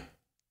you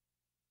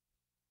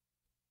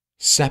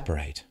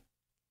separate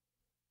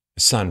a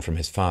son from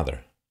his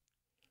father,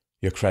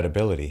 your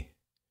credibility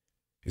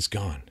is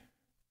gone.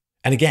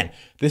 And again,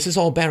 this is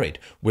all buried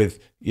with,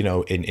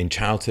 in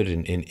childhood,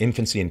 in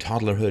infancy, in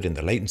toddlerhood, in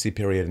the latency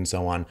period and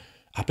so on.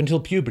 Up until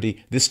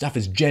puberty, this stuff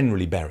is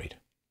generally buried.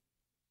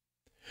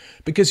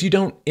 Because you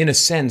don't, in a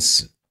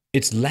sense,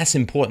 it's less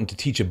important to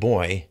teach a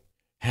boy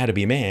how to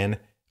be a man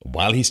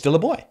while he's still a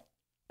boy.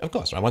 Of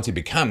course, right? Once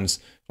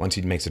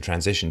he makes a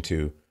transition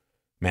to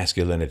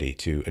masculinity,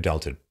 to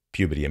adulthood,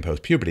 puberty and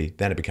post-puberty,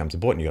 then it becomes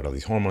important. You got all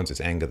these hormones, this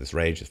anger, this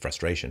rage, this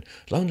frustration,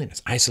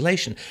 loneliness,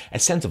 isolation, a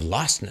sense of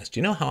lostness. Do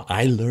you know how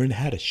I learned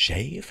how to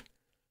shave?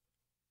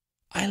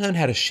 I learned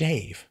how to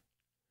shave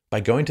by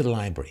going to the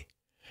library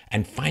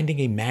and finding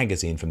a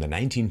magazine from the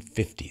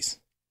 1950s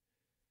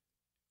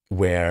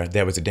where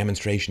there was a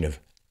demonstration of,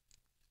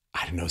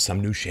 I don't know,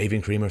 some new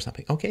shaving cream or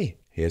something. Okay,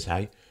 here's how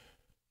you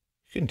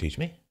couldn't teach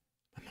me.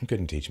 My mom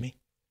couldn't teach me.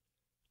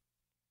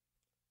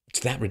 It's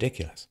that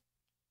ridiculous.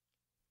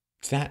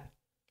 It's that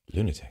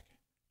lunatic.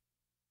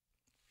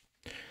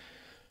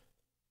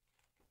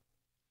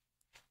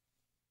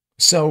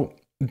 So,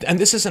 and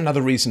this is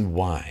another reason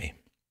why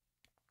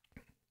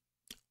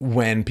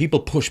when people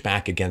push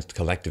back against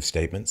collective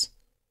statements,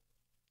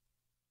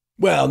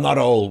 well, not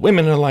all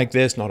women are like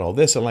this, not all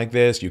this are like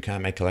this, you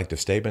can't make collective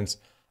statements.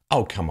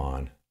 Oh, come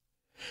on.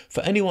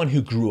 For anyone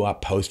who grew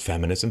up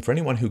post-feminism, for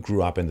anyone who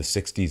grew up in the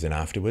 60s and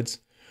afterwards,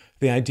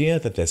 the idea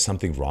that there's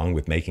something wrong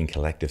with making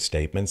collective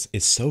statements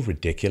is so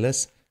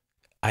ridiculous,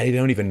 I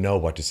don't even know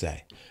what to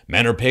say.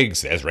 Men are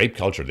pigs, there's rape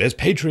culture, there's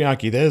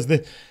patriarchy, there's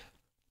the...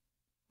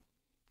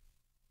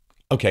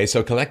 Okay,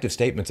 so collective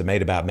statements are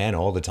made about men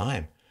all the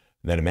time.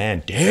 Then a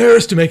man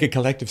dares to make a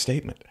collective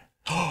statement.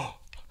 Oh,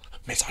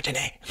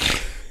 misogyny.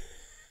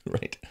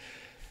 Right?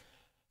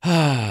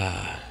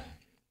 I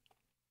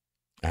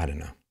don't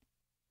know.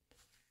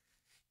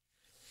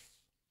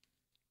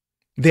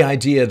 The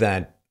idea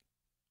that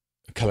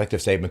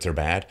collective statements are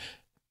bad,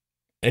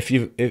 if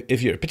you're,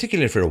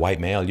 particularly if you're a white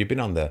male, you've been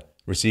on the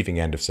receiving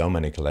end of so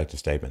many collective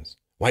statements.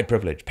 White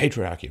privilege,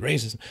 patriarchy,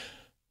 racism.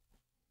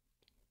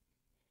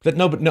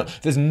 That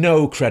there's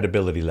no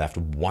credibility left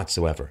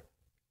whatsoever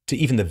to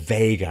even the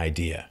vague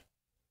idea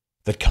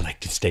that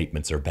collective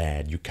statements are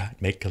bad. You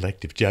can't make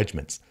collective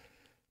judgments.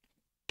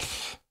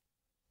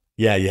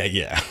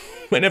 Yeah.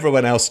 When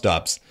everyone else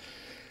stops,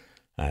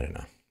 I don't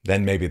know.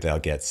 Then maybe they'll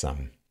get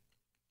some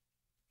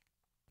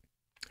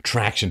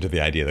traction to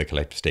the idea that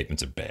collective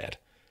statements are bad.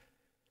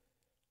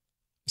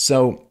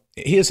 So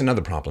here's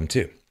another problem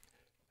too.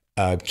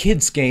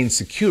 Kids gain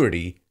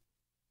security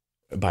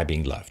by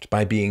being loved,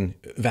 by being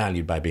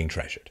valued, by being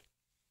treasured.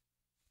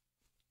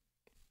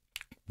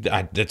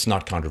 That's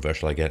not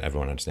controversial. I get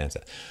everyone understands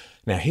that.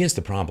 Now, here's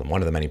the problem,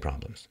 one of the many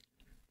problems.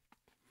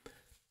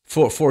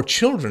 For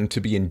children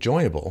to be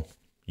enjoyable,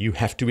 you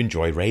have to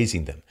enjoy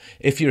raising them.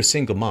 If you're a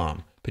single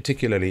mom,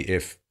 particularly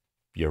if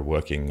you're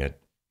working at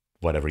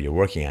whatever you're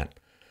working at,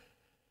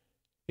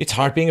 it's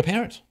hard being a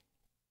parent.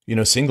 You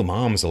know, single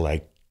moms are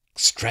like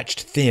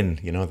stretched thin.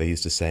 You know, they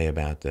used to say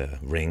about the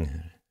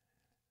ring.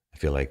 I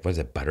feel like, what is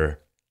it,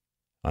 butter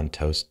on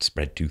toast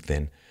spread too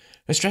thin.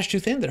 They're stretched too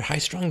thin. They're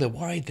high-strung. They're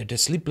worried. They're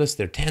sleepless.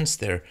 They're tense.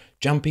 They're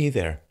jumpy.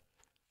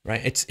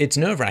 Right. It's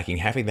nerve-wracking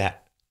having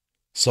that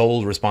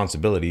sole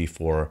responsibility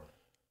for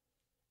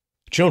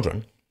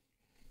children,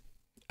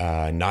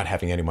 not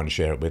having anyone to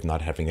share it with,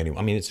 not having anyone.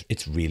 I mean,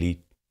 it's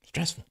really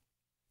stressful.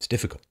 It's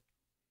difficult.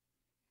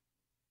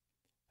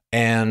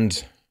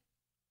 And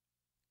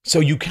so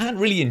you can't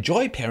really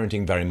enjoy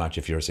parenting very much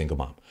if you're a single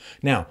mom.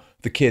 Now,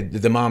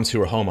 the moms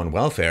who are home on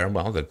welfare,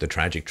 well, the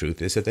tragic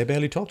truth is that they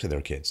barely talk to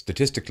their kids.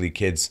 Statistically,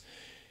 kids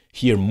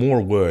hear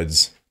more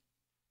words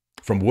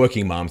from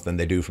working moms than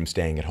they do from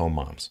staying at home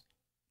moms.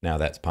 Now,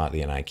 that's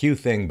partly an IQ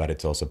thing, but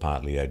it's also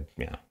partly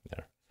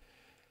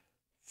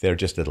they're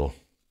just little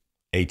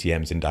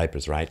ATMs in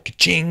diapers, right?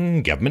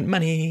 Ka-ching, government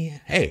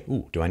money. Hey,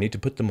 do I need to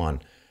put them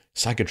on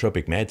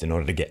psychotropic meds in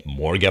order to get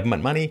more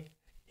government money?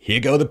 Here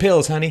go the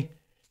pills, honey.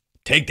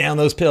 Take down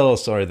those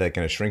pills. Sorry, they're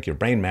going to shrink your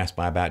brain mass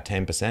by about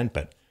 10%,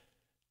 but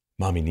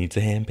mommy needs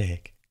a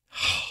handbag.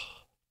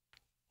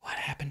 What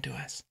happened to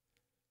us?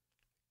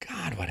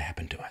 God, what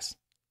happened to us?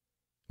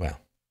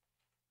 Well,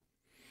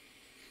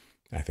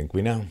 I think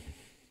we know.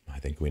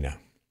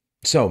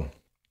 So,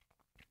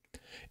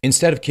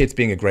 instead of kids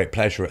being a great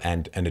pleasure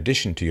and an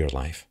addition to your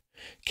life,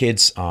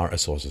 kids are a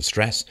source of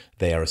stress.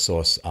 They are a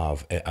source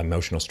of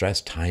emotional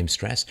stress, time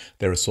stress.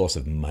 They're a source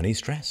of money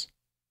stress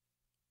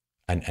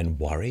and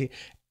worry.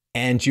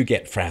 And you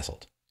get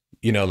frazzled.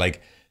 You know,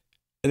 like,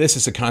 this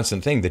is a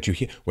constant thing that you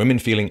hear. Women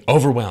feeling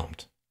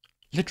overwhelmed.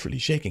 Literally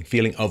shaking,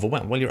 feeling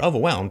overwhelmed. Well, you're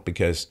overwhelmed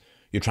because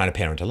you're trying to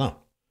parent alone.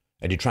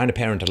 And you're trying to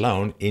parent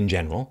alone in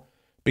general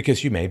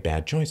because you made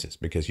bad choices,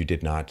 because you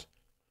did not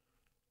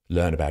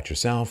learn about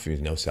yourself,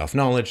 no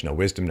self-knowledge, no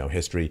wisdom, no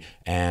history,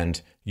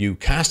 and you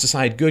cast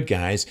aside good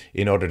guys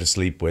in order to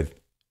sleep with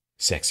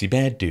sexy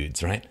bad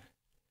dudes, right?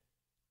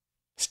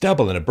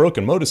 Stubble and a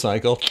broken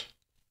motorcycle,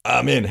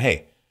 I'm in.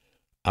 Hey,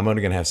 I'm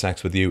only going to have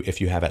sex with you if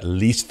you have at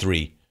least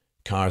 3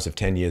 cars of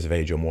 10 years of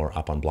age or more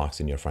up on blocks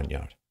in your front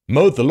yard.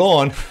 Mowed the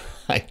lawn?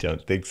 I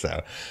don't think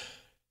so.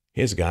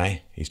 Here's a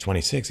guy, he's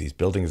 26, he's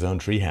building his own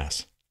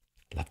treehouse.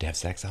 Love to have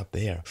sex out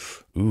there.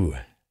 Ooh,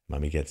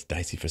 mommy gets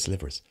dicey for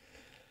slivers.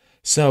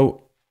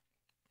 So,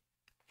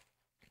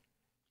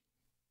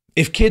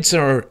 if kids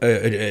are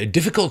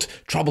difficult,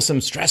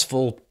 troublesome,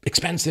 stressful,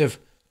 expensive,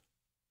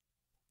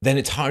 then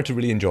it's hard to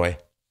really enjoy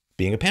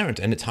being a parent,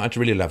 and it's hard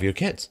to really love your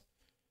kids.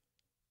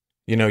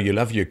 You know, you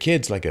love your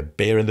kids like a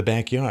bear in the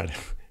backyard.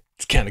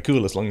 It's kind of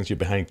cool as long as you're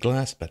behind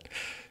glass, but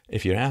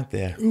if you're out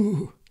there,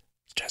 ooh,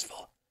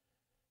 stressful.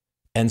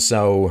 And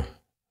so,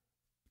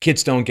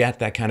 Kids don't get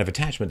that kind of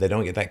attachment. They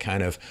don't get that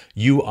kind of,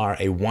 you are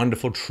a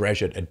wonderful,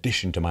 treasured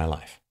addition to my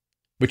life,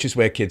 which is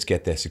where kids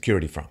get their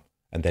security from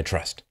and their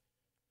trust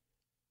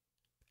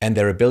and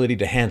their ability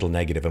to handle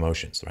negative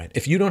emotions, right?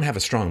 If you don't have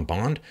a strong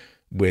bond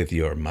with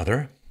your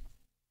mother,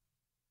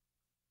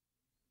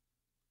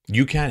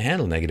 you can't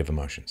handle negative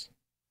emotions.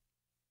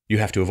 You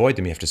have to avoid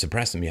them. You have to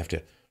suppress them. You have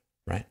to,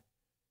 right?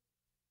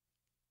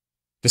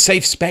 The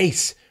safe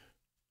space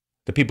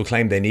that people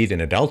claim they need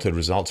in adulthood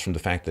results from the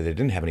fact that they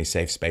didn't have any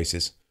safe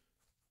spaces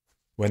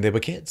when they were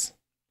kids.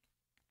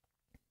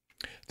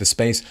 The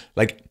space,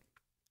 like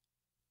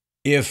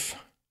if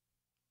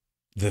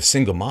the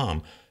single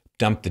mom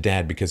dumped the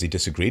dad because he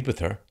disagreed with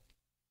her,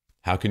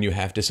 how can you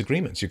have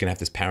disagreements? You can have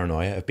this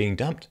paranoia of being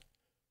dumped.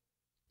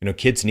 You know,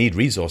 kids need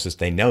resources.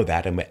 They know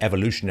that, and we're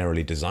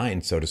evolutionarily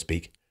designed, so to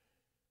speak,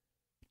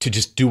 to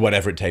just do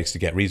whatever it takes to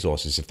get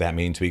resources. If that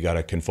means we got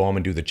to conform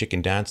and do the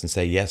chicken dance and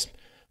say, yes,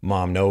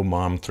 mom, no,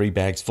 mom, 3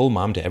 bags full,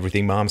 mom, to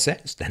everything mom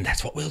says, then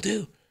that's what we'll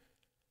do.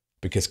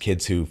 Because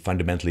kids who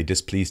fundamentally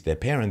displeased their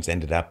parents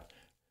ended up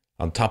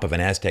on top of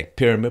an Aztec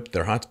pyramid,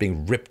 their hearts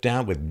being ripped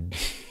out with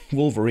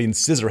Wolverine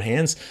scissor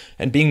hands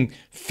and being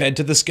fed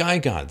to the sky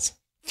gods,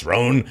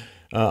 thrown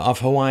off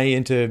Hawaii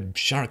into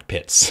shark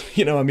pits.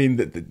 You know, I mean,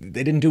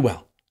 they didn't do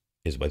well,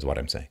 is what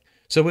I'm saying.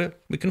 So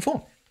we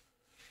conform.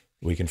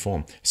 We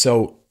conform.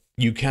 So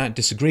you can't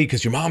disagree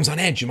because your mom's on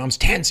edge, your mom's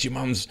tense, your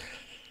mom's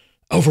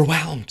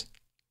overwhelmed.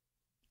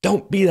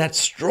 Don't be that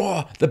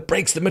straw that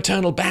breaks the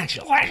maternal back.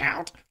 She'll lash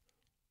out.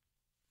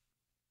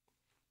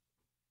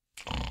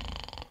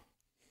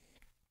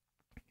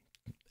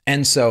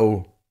 And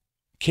so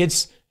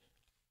kids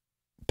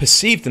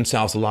perceive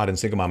themselves a lot in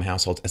single mom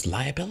households as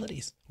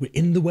liabilities. We're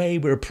in the way,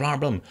 we're a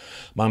problem.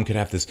 Mom could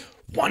have this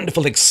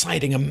wonderful,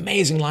 exciting,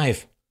 amazing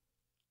life,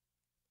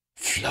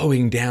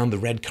 flowing down the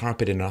red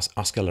carpet in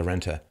Oscar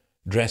Lorenta,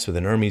 dressed with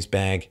an Hermes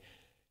bag,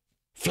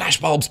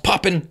 flashbulbs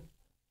popping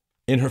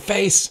in her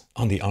face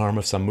on the arm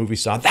of some movie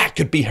star. That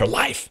could be her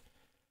life.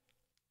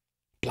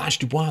 Blanche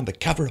Dubois on the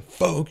cover of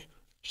Vogue.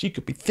 She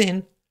could be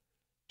thin.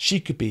 She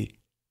could be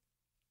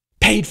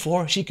paid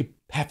for. She could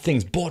have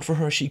things bought for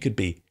her. She could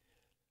be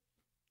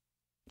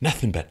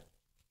nothing but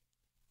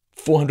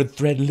 400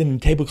 thread linen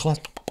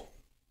tablecloths,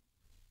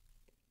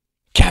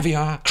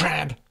 caviar,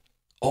 crab,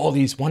 all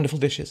these wonderful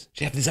dishes.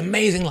 She had this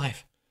amazing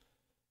life.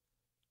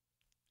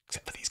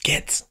 Except for these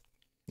kids.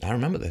 I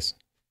remember this.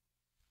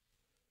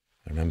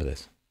 I remember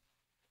this.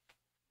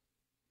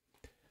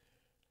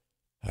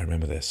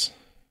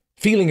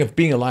 Feeling of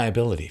being a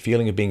liability,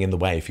 feeling of being in the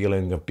way,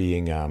 feeling of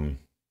being,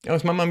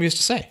 as my mum used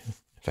to say.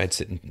 If I'd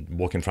sit and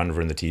walk in front of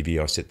her in the TV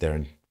or sit there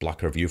and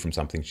block her view from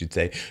something, she'd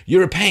say,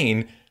 "You're a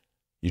pain.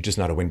 You're just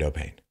not a window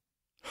pane."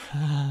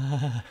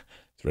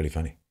 It's really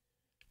funny.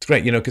 It's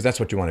great, you know, because that's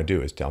what you want to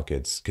do, is tell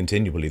kids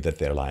continually that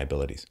they're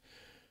liabilities.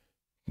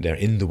 They're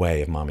in the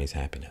way of mommy's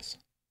happiness.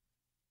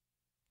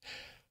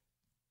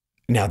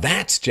 Now,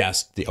 that's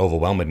just the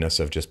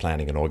overwhelmedness of just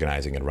planning and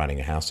organizing and running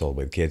a household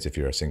with kids if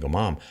you're a single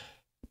mom.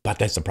 But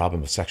that's the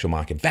problem with sexual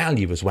market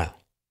value as well.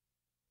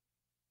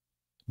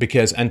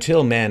 Because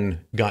until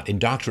men got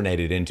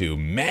indoctrinated into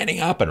manning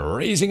up and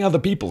raising other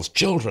people's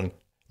children,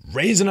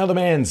 raising other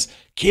man's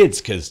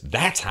kids, because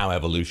that's how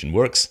evolution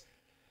works.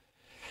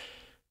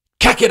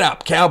 Cuck it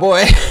up,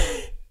 cowboy.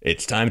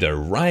 It's time to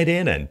ride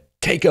in and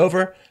take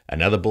over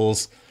another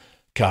bull's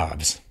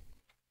calves.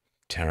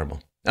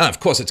 Terrible. Oh, of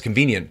course, it's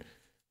convenient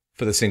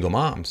for the single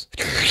moms.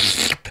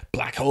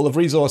 Black hole of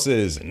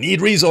resources.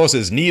 Need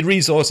resources. Need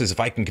resources. If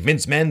I can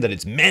convince men that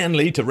it's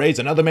manly to raise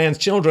another man's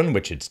children,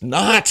 which it's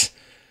not,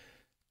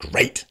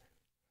 great.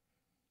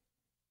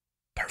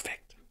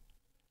 Perfect.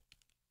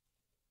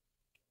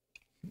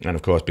 And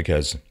of course,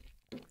 because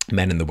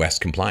men in the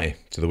West comply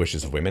to the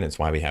wishes of women, it's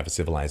why we have a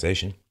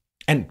civilization.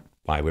 And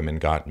why women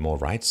got more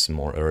rights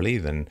more early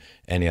than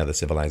any other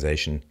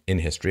civilization in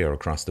history or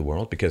across the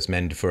world, because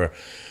men defer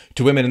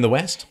to women in the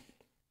West.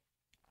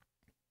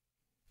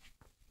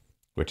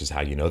 Which is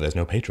how you know there's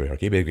no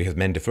patriarchy, because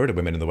men defer to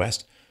women in the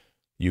West.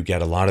 You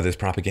get a lot of this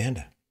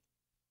propaganda.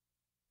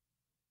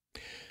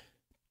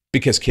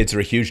 Because kids are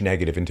a huge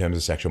negative in terms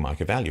of sexual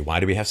market value. Why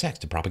do we have sex?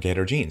 To propagate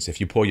our genes. If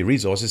you pour your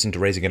resources into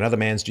raising another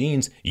man's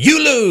genes,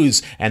 you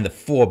lose! And the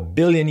 4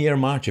 billion year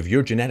march of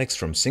your genetics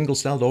from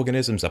single-celled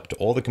organisms up to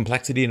all the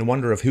complexity and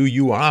wonder of who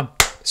you are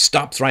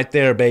stops right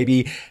there,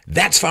 baby.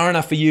 That's far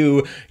enough for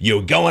you.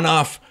 You're going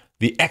off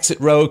the exit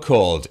row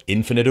called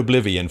infinite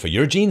oblivion for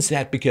your gene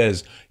set,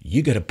 because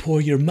you got to pour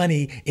your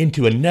money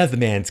into another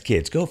man's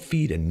kids. Go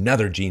feed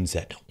another gene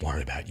set. Don't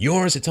worry about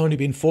yours. It's only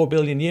been 4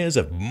 billion years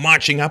of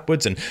marching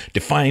upwards and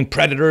defying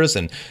predators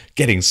and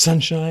getting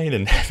sunshine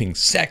and having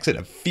sex in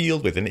a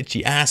field with an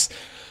itchy ass.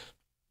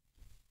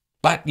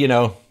 But, you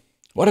know,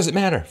 what does it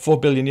matter? 4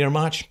 billion year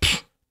march?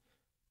 Pfft.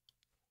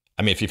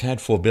 I mean, if you've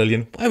had 4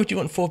 billion, why would you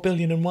want 4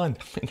 billion and one?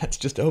 I mean, that's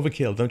just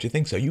overkill, don't you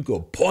think so? You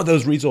go pour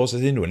those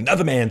resources into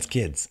another man's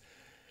kids.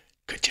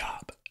 Good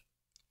job.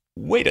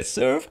 Way to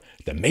serve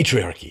the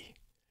matriarchy.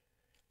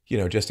 You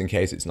know, just in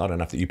case it's not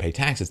enough that you pay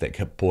taxes that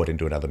get poured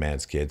into another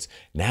man's kids,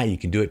 now you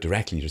can do it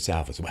directly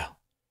yourself as well.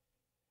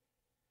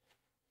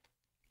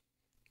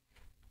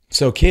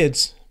 So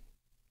kids,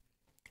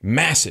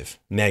 massive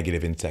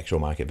negative in sexual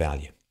market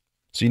value.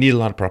 So you need a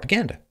lot of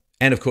propaganda.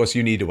 And of course,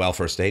 you need a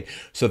welfare state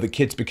so that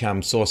kids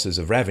become sources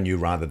of revenue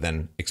rather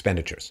than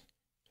expenditures,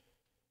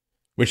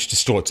 which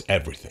distorts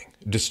everything,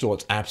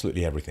 distorts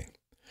absolutely everything.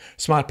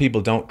 Smart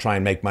people don't try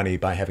and make money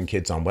by having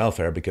kids on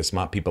welfare because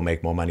smart people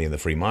make more money in the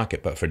free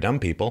market. But for dumb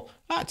people,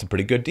 it's a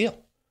pretty good deal.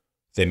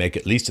 They make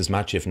at least as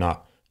much, if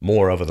not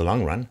more, over the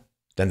long run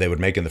than they would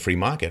make in the free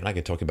market. And I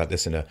could talk about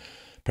this in a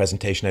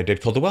presentation I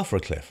did called The Welfare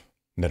Cliff.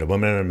 That a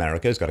woman in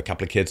America who's got a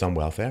couple of kids on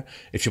welfare.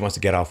 If she wants to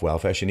get off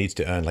welfare, she needs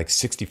to earn like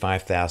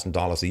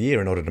 $65,000 a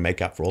year in order to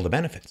make up for all the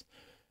benefits.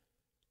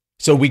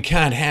 So we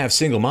can't have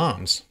single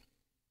moms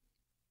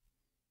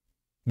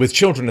with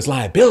children as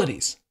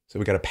liabilities. So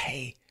we got to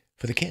pay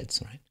for the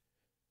kids, right?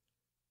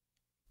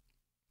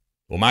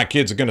 Well, my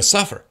kids are going to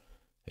suffer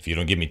if you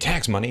don't give me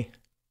tax money.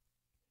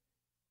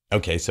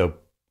 Okay, so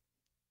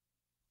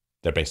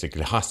they're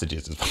basically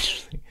hostages,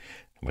 is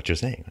what you're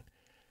saying.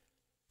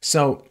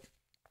 So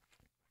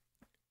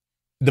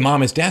the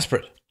mom is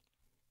desperate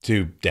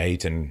to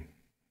date and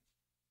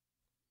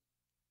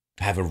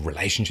have a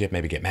relationship,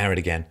 maybe get married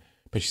again,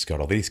 but she's got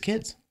all these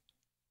kids.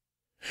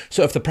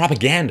 So if the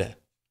propaganda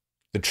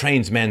that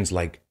trains men's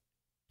like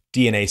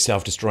DNA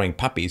self-destroying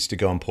puppies to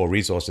go and pour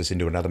resources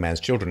into another man's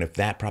children, if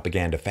that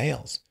propaganda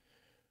fails,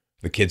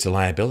 the kids are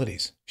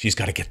liabilities. She's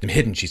got to get them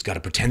hidden. She's got to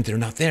pretend they're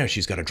not there.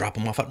 She's got to drop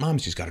them off at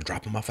mom's. She's got to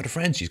drop them off at a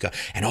friend's.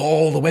 And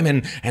all the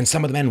women and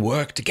some of the men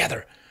work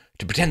together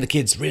to pretend the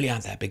kids really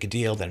aren't that big a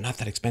deal. They're not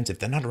that expensive.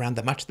 They're not around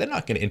that much. They're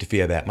not going to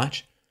interfere that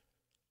much.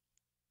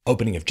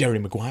 Opening of Jerry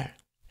Maguire.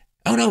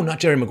 Oh no, not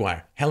Jerry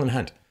Maguire. Helen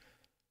Hunt.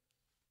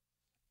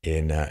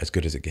 In As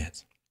Good as It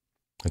Gets.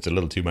 It's a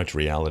little too much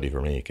reality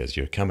for me because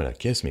you're coming to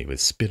kiss me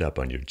with spit up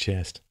on your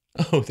chest.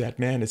 Oh, that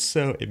man is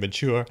so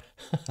immature.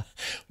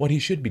 What he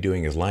should be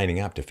doing is lining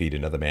up to feed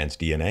another man's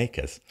DNA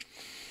because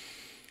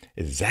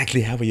it's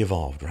exactly how we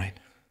evolved, right?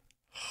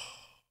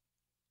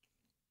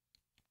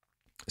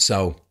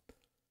 So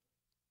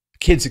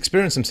kids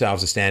experience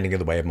themselves as standing in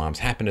the way of mom's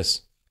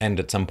happiness, and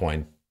at some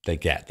point they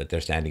get that they're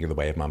standing in the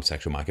way of mom's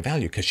sexual market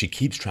value because she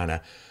keeps trying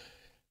to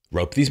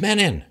rope these men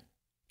in,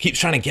 keeps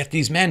trying to get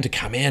these men to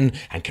come in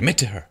and commit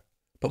to her.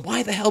 But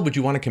why the hell would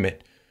you want to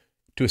commit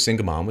to a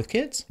single mom with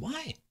kids?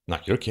 Why?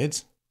 Not your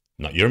kids,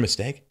 not your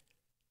mistake.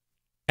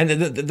 And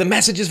the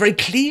message is very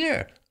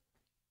clear,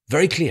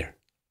 very clear.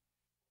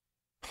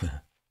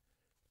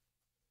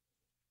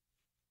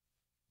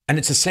 And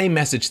it's the same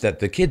message that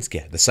the kids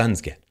get, the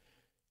sons get.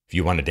 If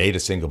you want to date a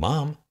single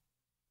mom,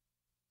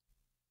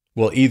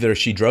 well, either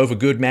she drove a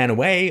good man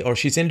away or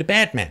she's into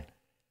bad men.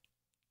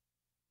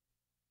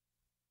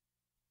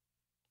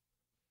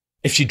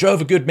 If she drove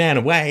a good man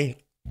away,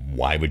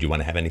 why would you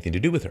want to have anything to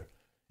do with her?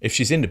 If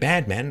she's into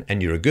bad men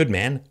and you're a good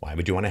man, why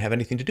would you want to have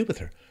anything to do with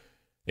her?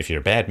 If you're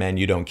a bad man,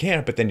 you don't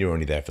care, but then you're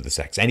only there for the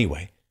sex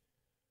anyway.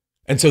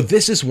 And so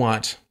this is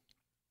what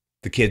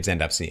the kids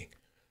end up seeing.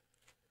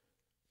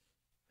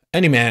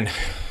 Any man,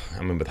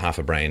 I mean, with half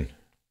a brain.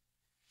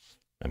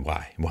 And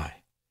why?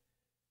 Why?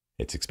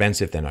 It's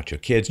expensive. They're not your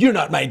kids. You're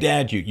not my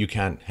dad. You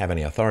can't have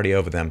any authority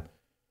over them.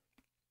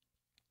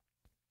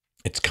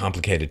 It's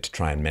complicated to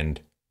try and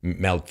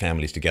meld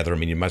families together. I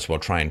mean, you might as well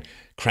try and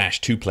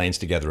crash two planes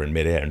together in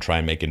midair and try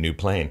and make a new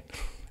plane.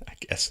 I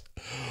guess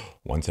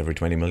once every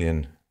 20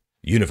 million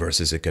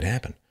universes it could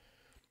happen.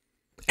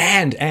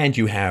 And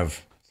you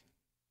have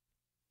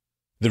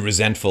the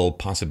resentful,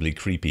 possibly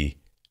creepy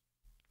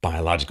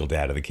biological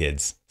dad of the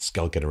kids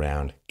skulking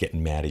around,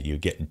 getting mad at you,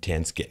 getting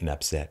tense, getting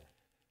upset.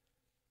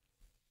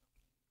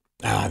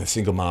 The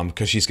single mom,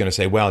 because she's going to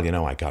say, well, you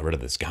know, I got rid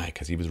of this guy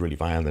because he was really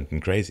violent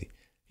and crazy.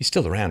 He's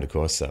still around, of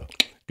course, so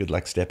good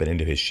luck stepping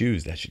into his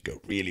shoes. That should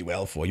go really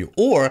well for you.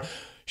 Or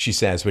she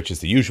says, which is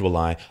the usual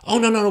lie, oh,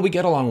 no, we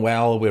get along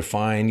well. We're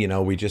fine. You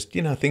know, we just,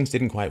 things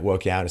didn't quite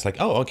work out. It's like,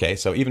 oh, okay.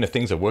 So even if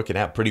things are working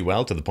out pretty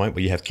well to the point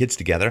where you have kids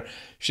together,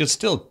 she'll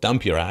still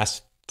dump your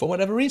ass for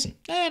whatever reason.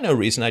 No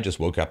reason. I just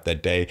woke up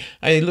that day.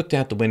 I looked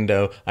out the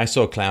window. I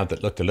saw a cloud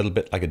that looked a little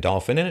bit like a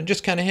dolphin, and it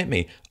just kind of hit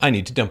me. I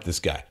need to dump this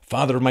guy.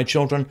 Father of my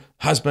children,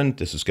 husband.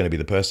 This is going to be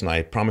the person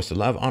I promised to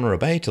love, honor,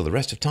 obey till the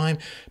rest of time.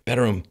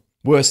 Better and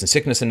worse in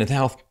sickness and in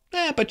health.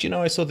 But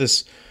I saw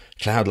this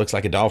cloud looks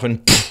like a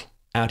dolphin.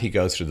 Out he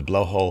goes through the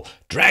blowhole,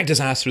 dragged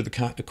his ass through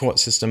the court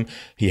system.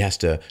 He has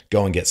to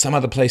go and get some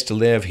other place to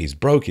live. He's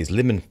broke. He's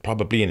living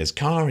probably in his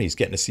car. He's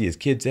getting to see his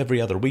kids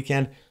every other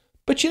weekend.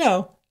 But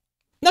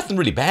nothing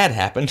really bad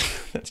happened.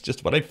 That's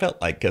just what I felt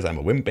like because I'm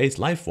a whim-based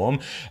life form,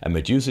 a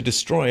Medusa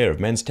destroyer of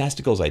men's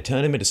testicles. I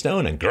turn him into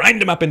stone and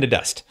grind him up into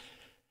dust.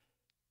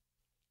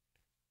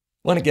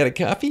 Want to get a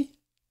coffee?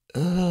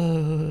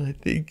 I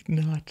think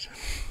not.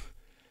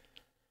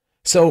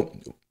 So,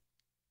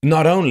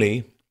 not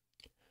only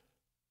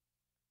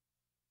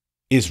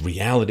is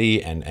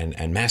reality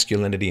and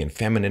masculinity and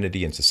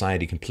femininity in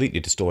society completely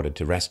distorted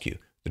to rescue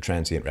the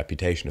transient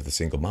reputation of the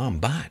single mom,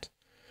 but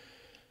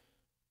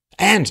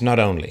not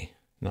only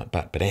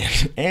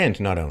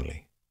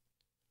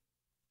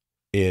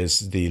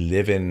is the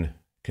live-in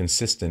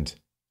consistent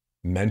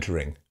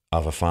mentoring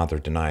of a father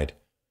denied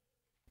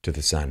to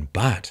the son.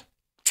 But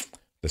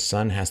the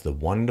son has the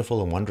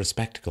wonderful and wondrous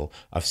spectacle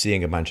of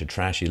seeing a bunch of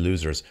trashy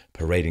losers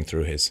parading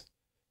through his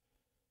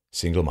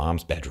single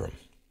mom's bedroom.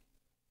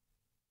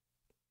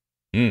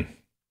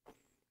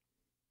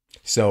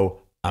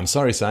 So, I'm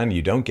sorry, son,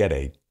 you don't get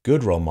a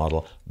good role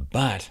model,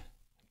 but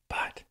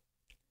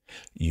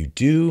you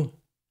do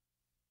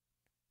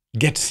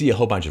get to see a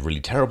whole bunch of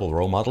really terrible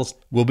role models.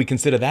 Will we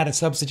consider that a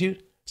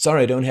substitute?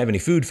 Sorry, I don't have any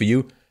food for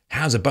you.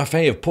 How's a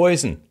buffet of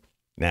poison?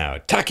 Now,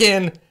 tuck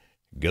in.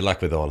 Good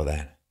luck with all of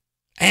that.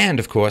 And,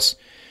 of course,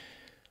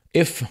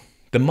 if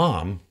the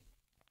mom,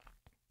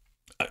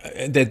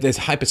 there's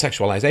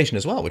hypersexualization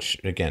as well, which,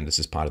 again, this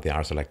is part of the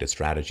R-selected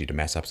strategy to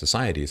mess up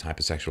society, is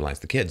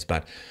hypersexualize the kids.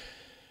 But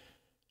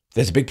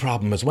there's a big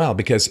problem as well,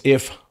 because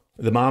if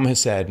the mom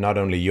has said not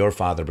only your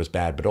father was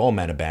bad, but all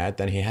men are bad,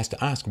 then he has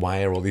to ask,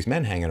 why are all these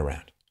men hanging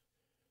around?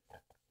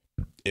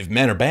 If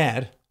men are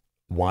bad,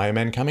 why are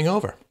men coming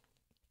over?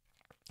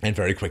 And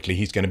very quickly,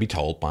 he's going to be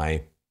told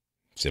by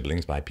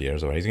siblings, by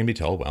peers, or he's going to be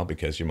told, well,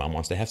 because your mom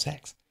wants to have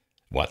sex.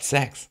 What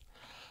sex?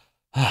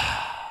 Yeah,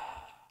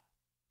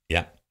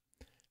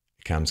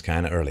 it comes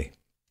kind of early.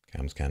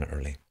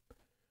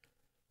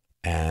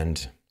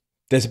 And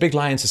there's a big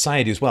lie in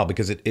society as well,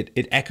 because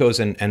it echoes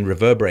and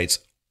reverberates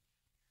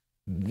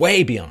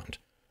way beyond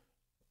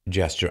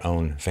just your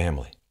own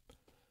family.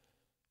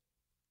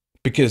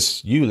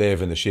 Because you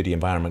live in the shitty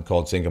environment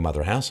called single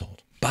mother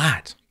household.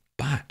 But,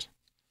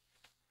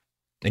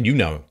 and you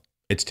know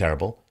it's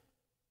terrible,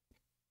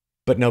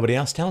 but nobody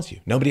else tells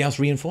you. Nobody else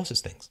reinforces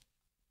things.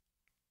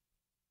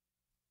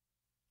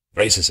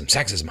 Racism,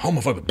 sexism,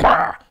 homophobia,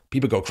 blah,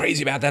 people go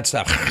crazy about that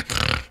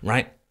stuff,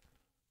 right?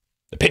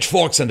 The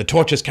pitchforks and the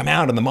torches come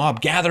out and the mob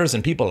gathers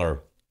and people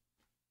are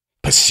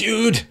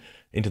pursued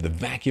into the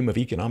vacuum of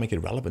economic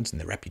irrelevance and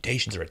their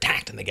reputations are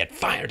attacked and they get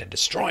fired and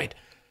destroyed.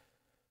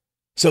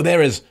 So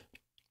there is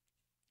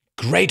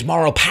great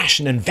moral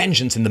passion and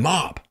vengeance in the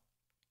mob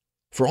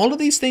for all of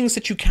these things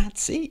that you can't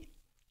see.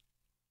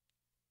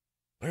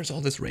 Where's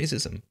all this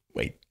racism?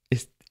 Wait,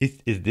 is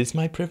this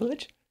my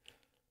privilege?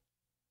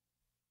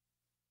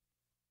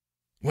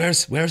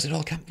 Where's it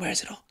all come?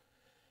 Where's it all?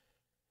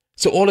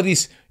 So all of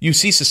these, you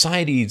see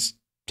society's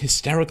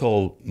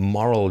hysterical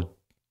moral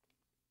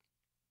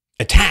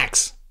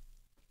attacks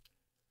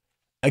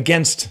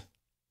against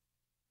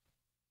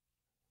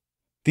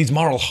these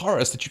moral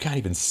horrors that you can't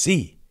even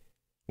see.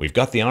 We've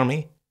got the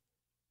army.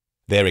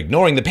 They're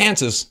ignoring the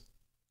pantsers,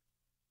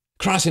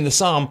 crossing the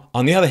Somme.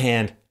 On the other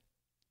hand,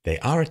 they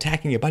are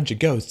attacking a bunch of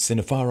ghosts in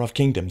a far-off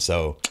kingdom,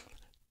 so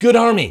good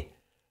army.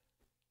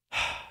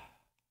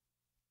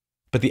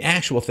 But the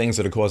actual things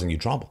that are causing you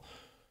trouble,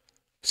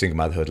 single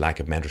motherhood, lack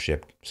of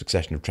mentorship,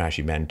 succession of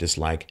trashy men,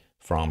 dislike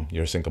from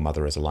your single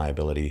mother as a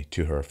liability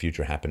to her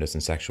future happiness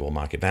and sexual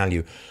market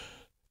value,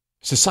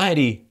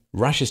 society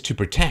rushes to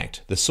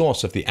protect the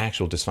source of the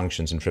actual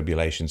dysfunctions and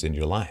tribulations in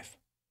your life.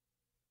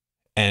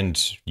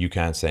 And you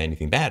can't say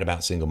anything bad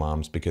about single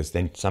moms because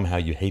then somehow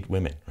you hate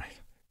women.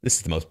 Right? This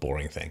is the most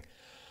boring thing.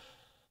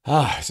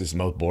 This is the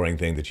most boring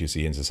thing that you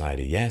see in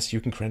society. Yes,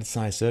 you can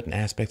criticize certain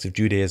aspects of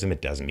Judaism.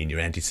 It doesn't mean you're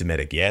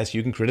anti-Semitic. Yes,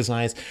 you can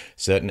criticize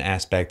certain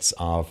aspects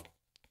of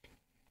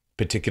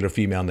particular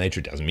female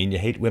nature. It doesn't mean you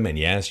hate women.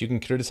 Yes, you can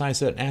criticize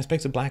certain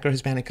aspects of Black or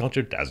Hispanic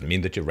culture. It doesn't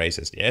mean that you're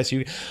racist. Yes,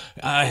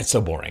 it's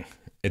so boring.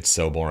 It's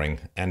so boring.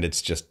 And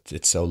it's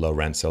so low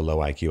rent, so low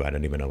IQ, I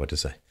don't even know what to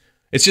say.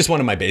 It's just one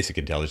of my basic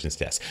intelligence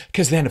tests.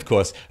 Because then, of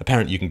course,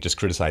 apparently you can just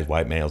criticize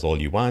white males all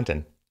you want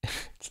and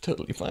it's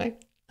totally fine.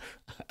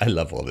 I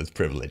love all this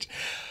privilege.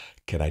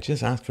 Could I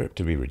just ask for it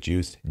to be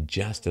reduced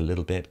just a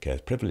little bit?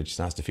 Because privilege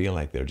starts to feel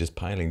like they're just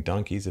piling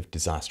donkeys of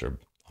disaster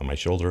on my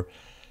shoulder,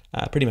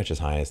 pretty much as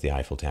high as the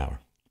Eiffel Tower.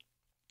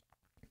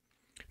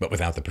 But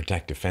without the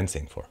protective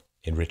fencing for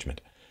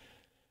enrichment.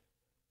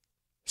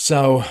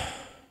 So,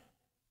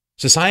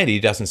 society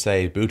doesn't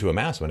say boo to a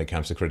mouse when it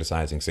comes to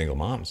criticizing single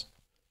moms.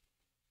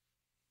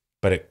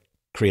 But it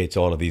creates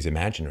all of these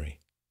imaginary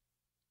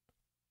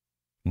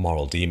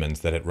moral demons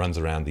that it runs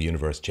around the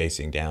universe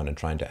chasing down and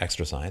trying to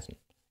exorcise.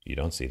 You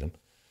don't see them.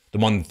 The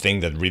one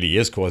thing that really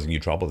is causing you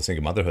trouble, the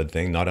single motherhood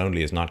thing, not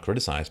only is not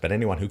criticized, but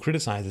anyone who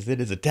criticizes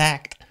it is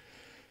attacked.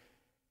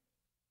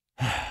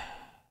 A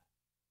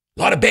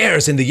lot of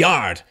bears in the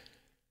yard.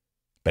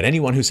 But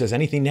anyone who says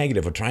anything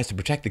negative or tries to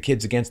protect the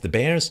kids against the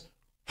bears,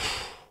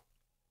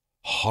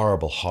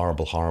 horrible,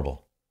 horrible,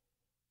 horrible.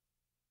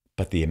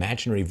 But the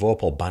imaginary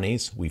Vorpal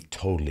bunnies, we've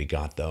totally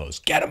got those.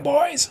 Get 'em,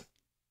 boys!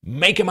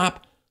 Make 'em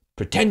up!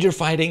 Pretend you're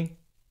fighting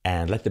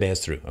and let the bears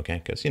through,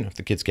 okay? Because, if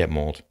the kids get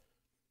mauled,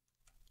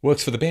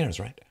 works for the bears,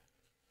 right?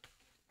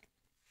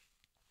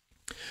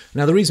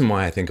 Now, the reason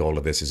why I think all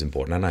of this is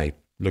important, and I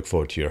look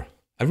forward to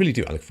I really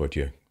do, I look forward to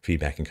your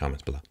feedback and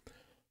comments below.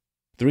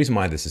 The reason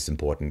why this is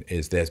important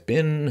is there's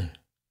been,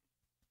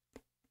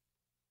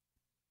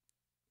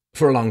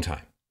 for a long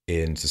time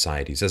in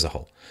societies as a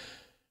whole,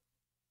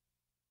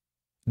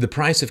 the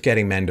price of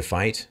getting men to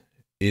fight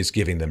is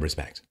giving them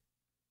respect.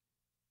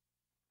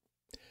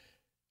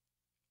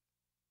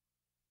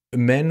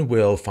 Men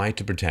will fight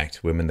to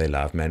protect women they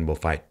love. Men will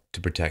fight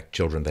to protect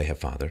children they have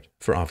fathered,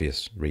 for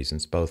obvious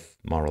reasons, both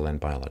moral and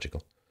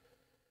biological.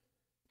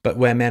 But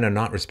where men are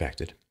not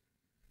respected,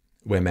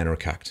 where men are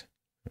cucked,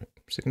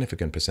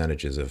 significant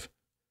percentages of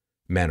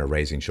men are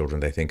raising children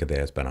they think are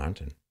theirs but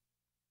aren't. And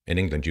in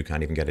England, you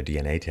can't even get a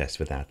DNA test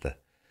without the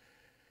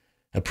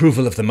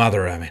approval of the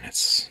mother. I mean,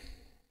 it's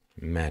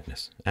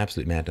madness,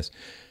 absolute madness.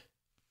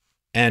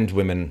 And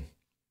women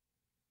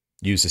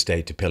use the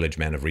state to pillage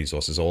men of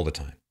resources all the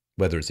time,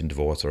 whether it's in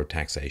divorce or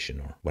taxation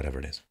or whatever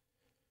it is.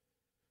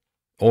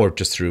 Or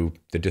just through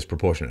the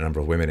disproportionate number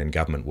of women in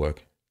government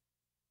work,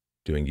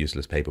 doing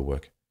useless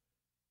paperwork,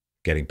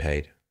 getting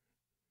paid,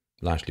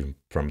 largely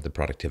from the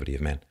productivity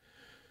of men.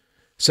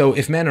 So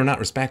if men are not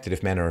respected,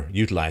 if men are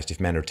utilized, if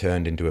men are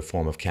turned into a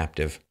form of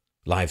captive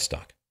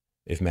livestock,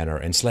 if men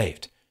are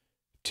enslaved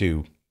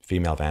to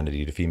female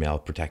vanity, to female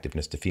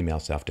protectiveness, to female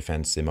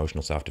self-defense,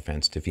 emotional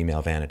self-defense, to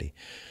female vanity,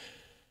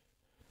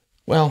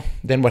 well,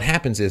 then what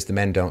happens is the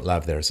men don't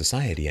love their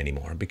society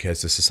anymore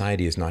because the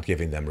society is not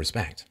giving them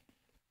respect.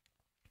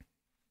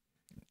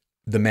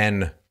 The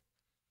men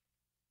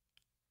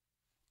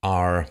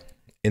are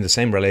in the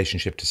same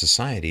relationship to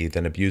society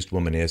than an abused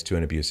woman is to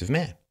an abusive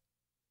man.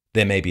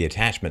 There may be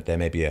attachment, there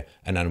may be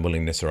an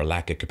unwillingness or a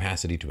lack of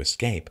capacity to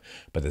escape,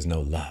 but there's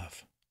no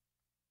love.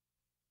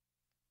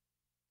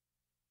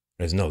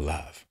 There's no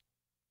love.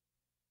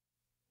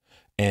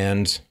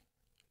 And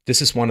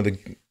this is one of the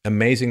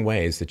amazing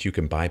ways that you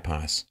can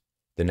bypass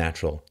the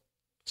natural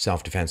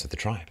self-defense of the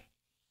tribe,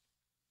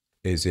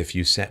 is if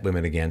you set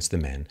women against the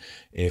men,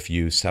 if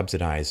you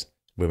subsidize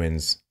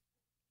women's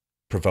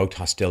provoked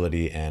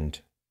hostility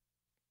and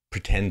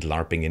pretend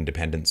LARPing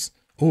independence.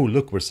 Oh,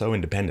 look, we're so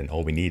independent.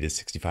 All we need is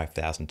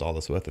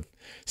 $65,000 worth of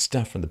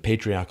stuff from the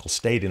patriarchal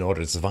state in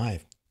order to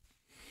survive.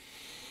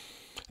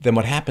 Then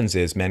what happens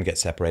is men get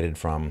separated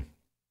from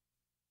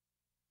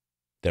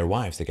their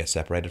wives. They get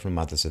separated from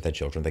mothers of their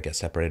children. They get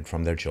separated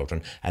from their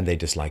children, and they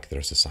dislike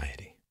their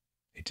society.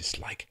 They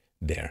dislike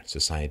their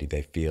society.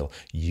 They feel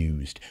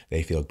used.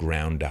 They feel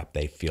ground up.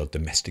 They feel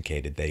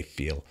domesticated. They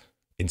feel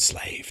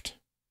enslaved.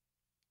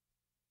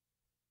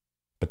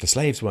 But the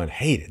slaves weren't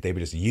hated. They were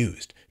just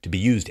used. To be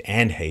used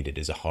and hated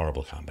is a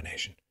horrible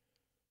combination.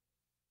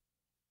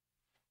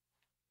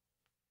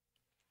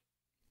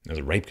 There's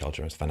a rape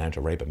culture. It's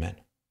financial rape of men.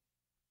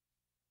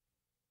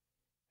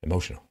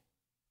 Emotional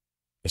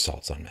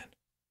assaults on men.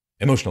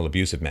 Emotional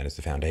abuse of men is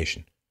the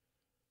foundation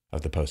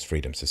of the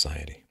post-freedom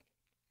society.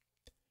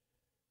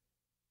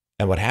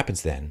 And what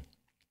happens then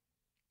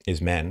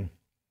is men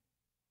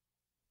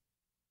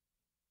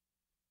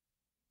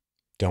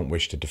don't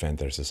wish to defend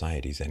their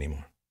societies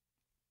anymore.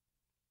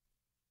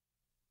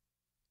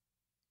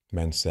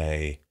 Men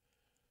say,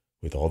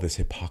 with all this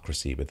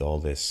hypocrisy, with all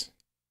this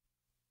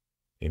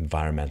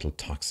environmental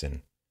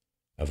toxin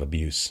of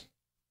abuse,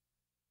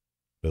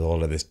 with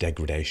all of this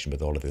degradation,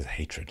 with all of this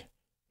hatred,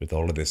 with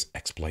all of this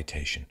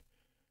exploitation,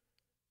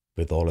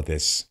 with all of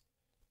this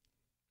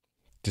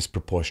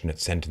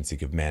disproportionate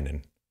sentencing of men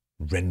and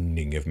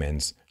rending of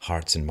men's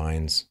hearts and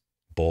minds,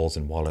 balls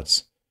and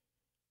wallets,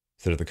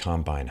 through the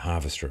combine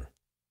harvester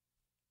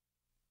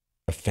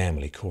of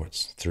family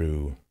courts,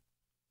 through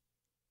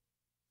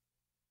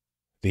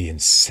the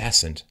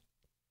incessant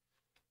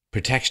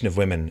protection of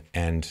women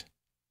and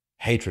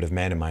hatred of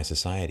men in my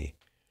society.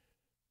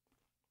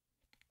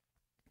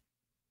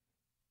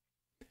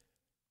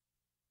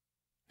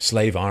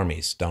 Slave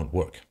armies don't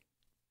work.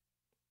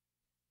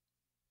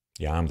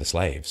 You arm the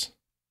slaves,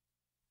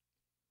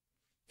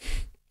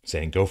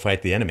 saying, go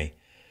fight the enemy.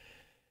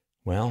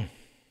 Well,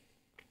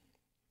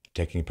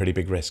 taking a pretty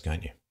big risk,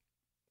 aren't you?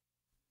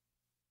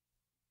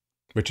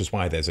 Which is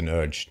why there's an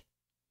urge,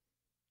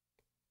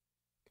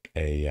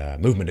 a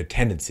movement, a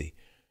tendency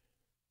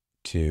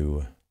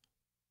to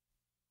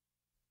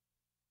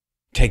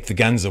take the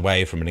guns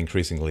away from an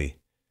increasingly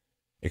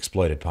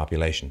exploited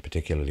population,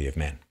 particularly of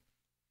men.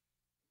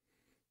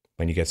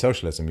 When you get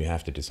socialism, you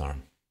have to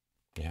disarm.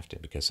 You have to,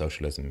 because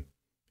socialism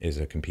is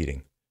a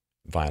competing,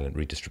 violent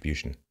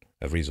redistribution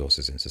of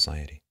resources in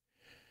society.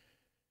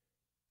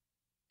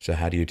 So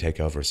how do you take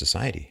over a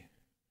society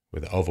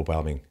with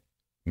overwhelming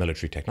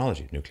military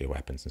technology, nuclear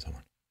weapons and so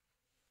on?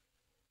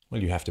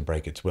 Well, you have to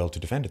break its will to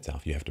defend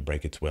itself. You have to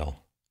break its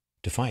will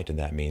to fight, and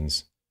that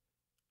means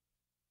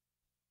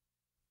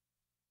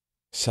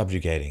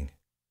subjugating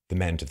the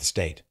men to the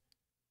state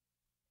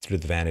through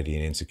the vanity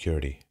and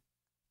insecurity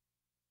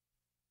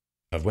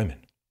of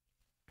women.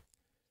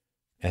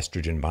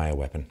 Estrogen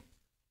bioweapon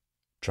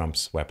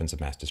trumps weapons of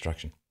mass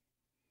destruction.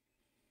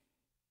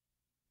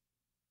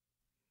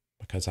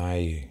 Because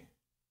I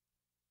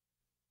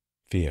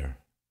fear,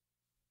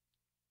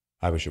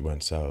 I wish it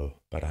weren't so,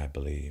 but I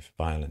believe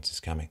violence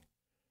is coming.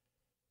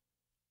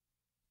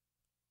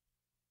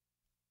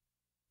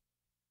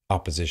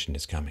 Opposition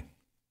is coming.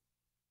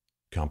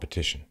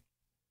 Competition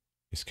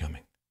is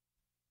coming.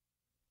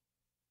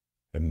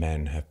 The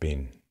men have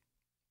been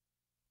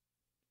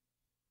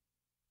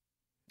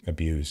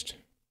abused,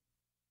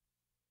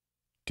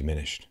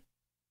 diminished,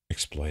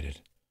 exploited,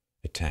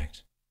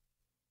 attacked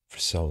for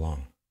so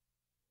long.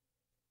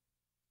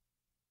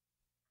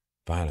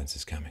 Violence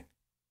is coming.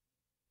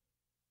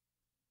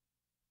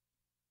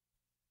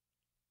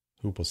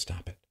 Who will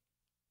stop it?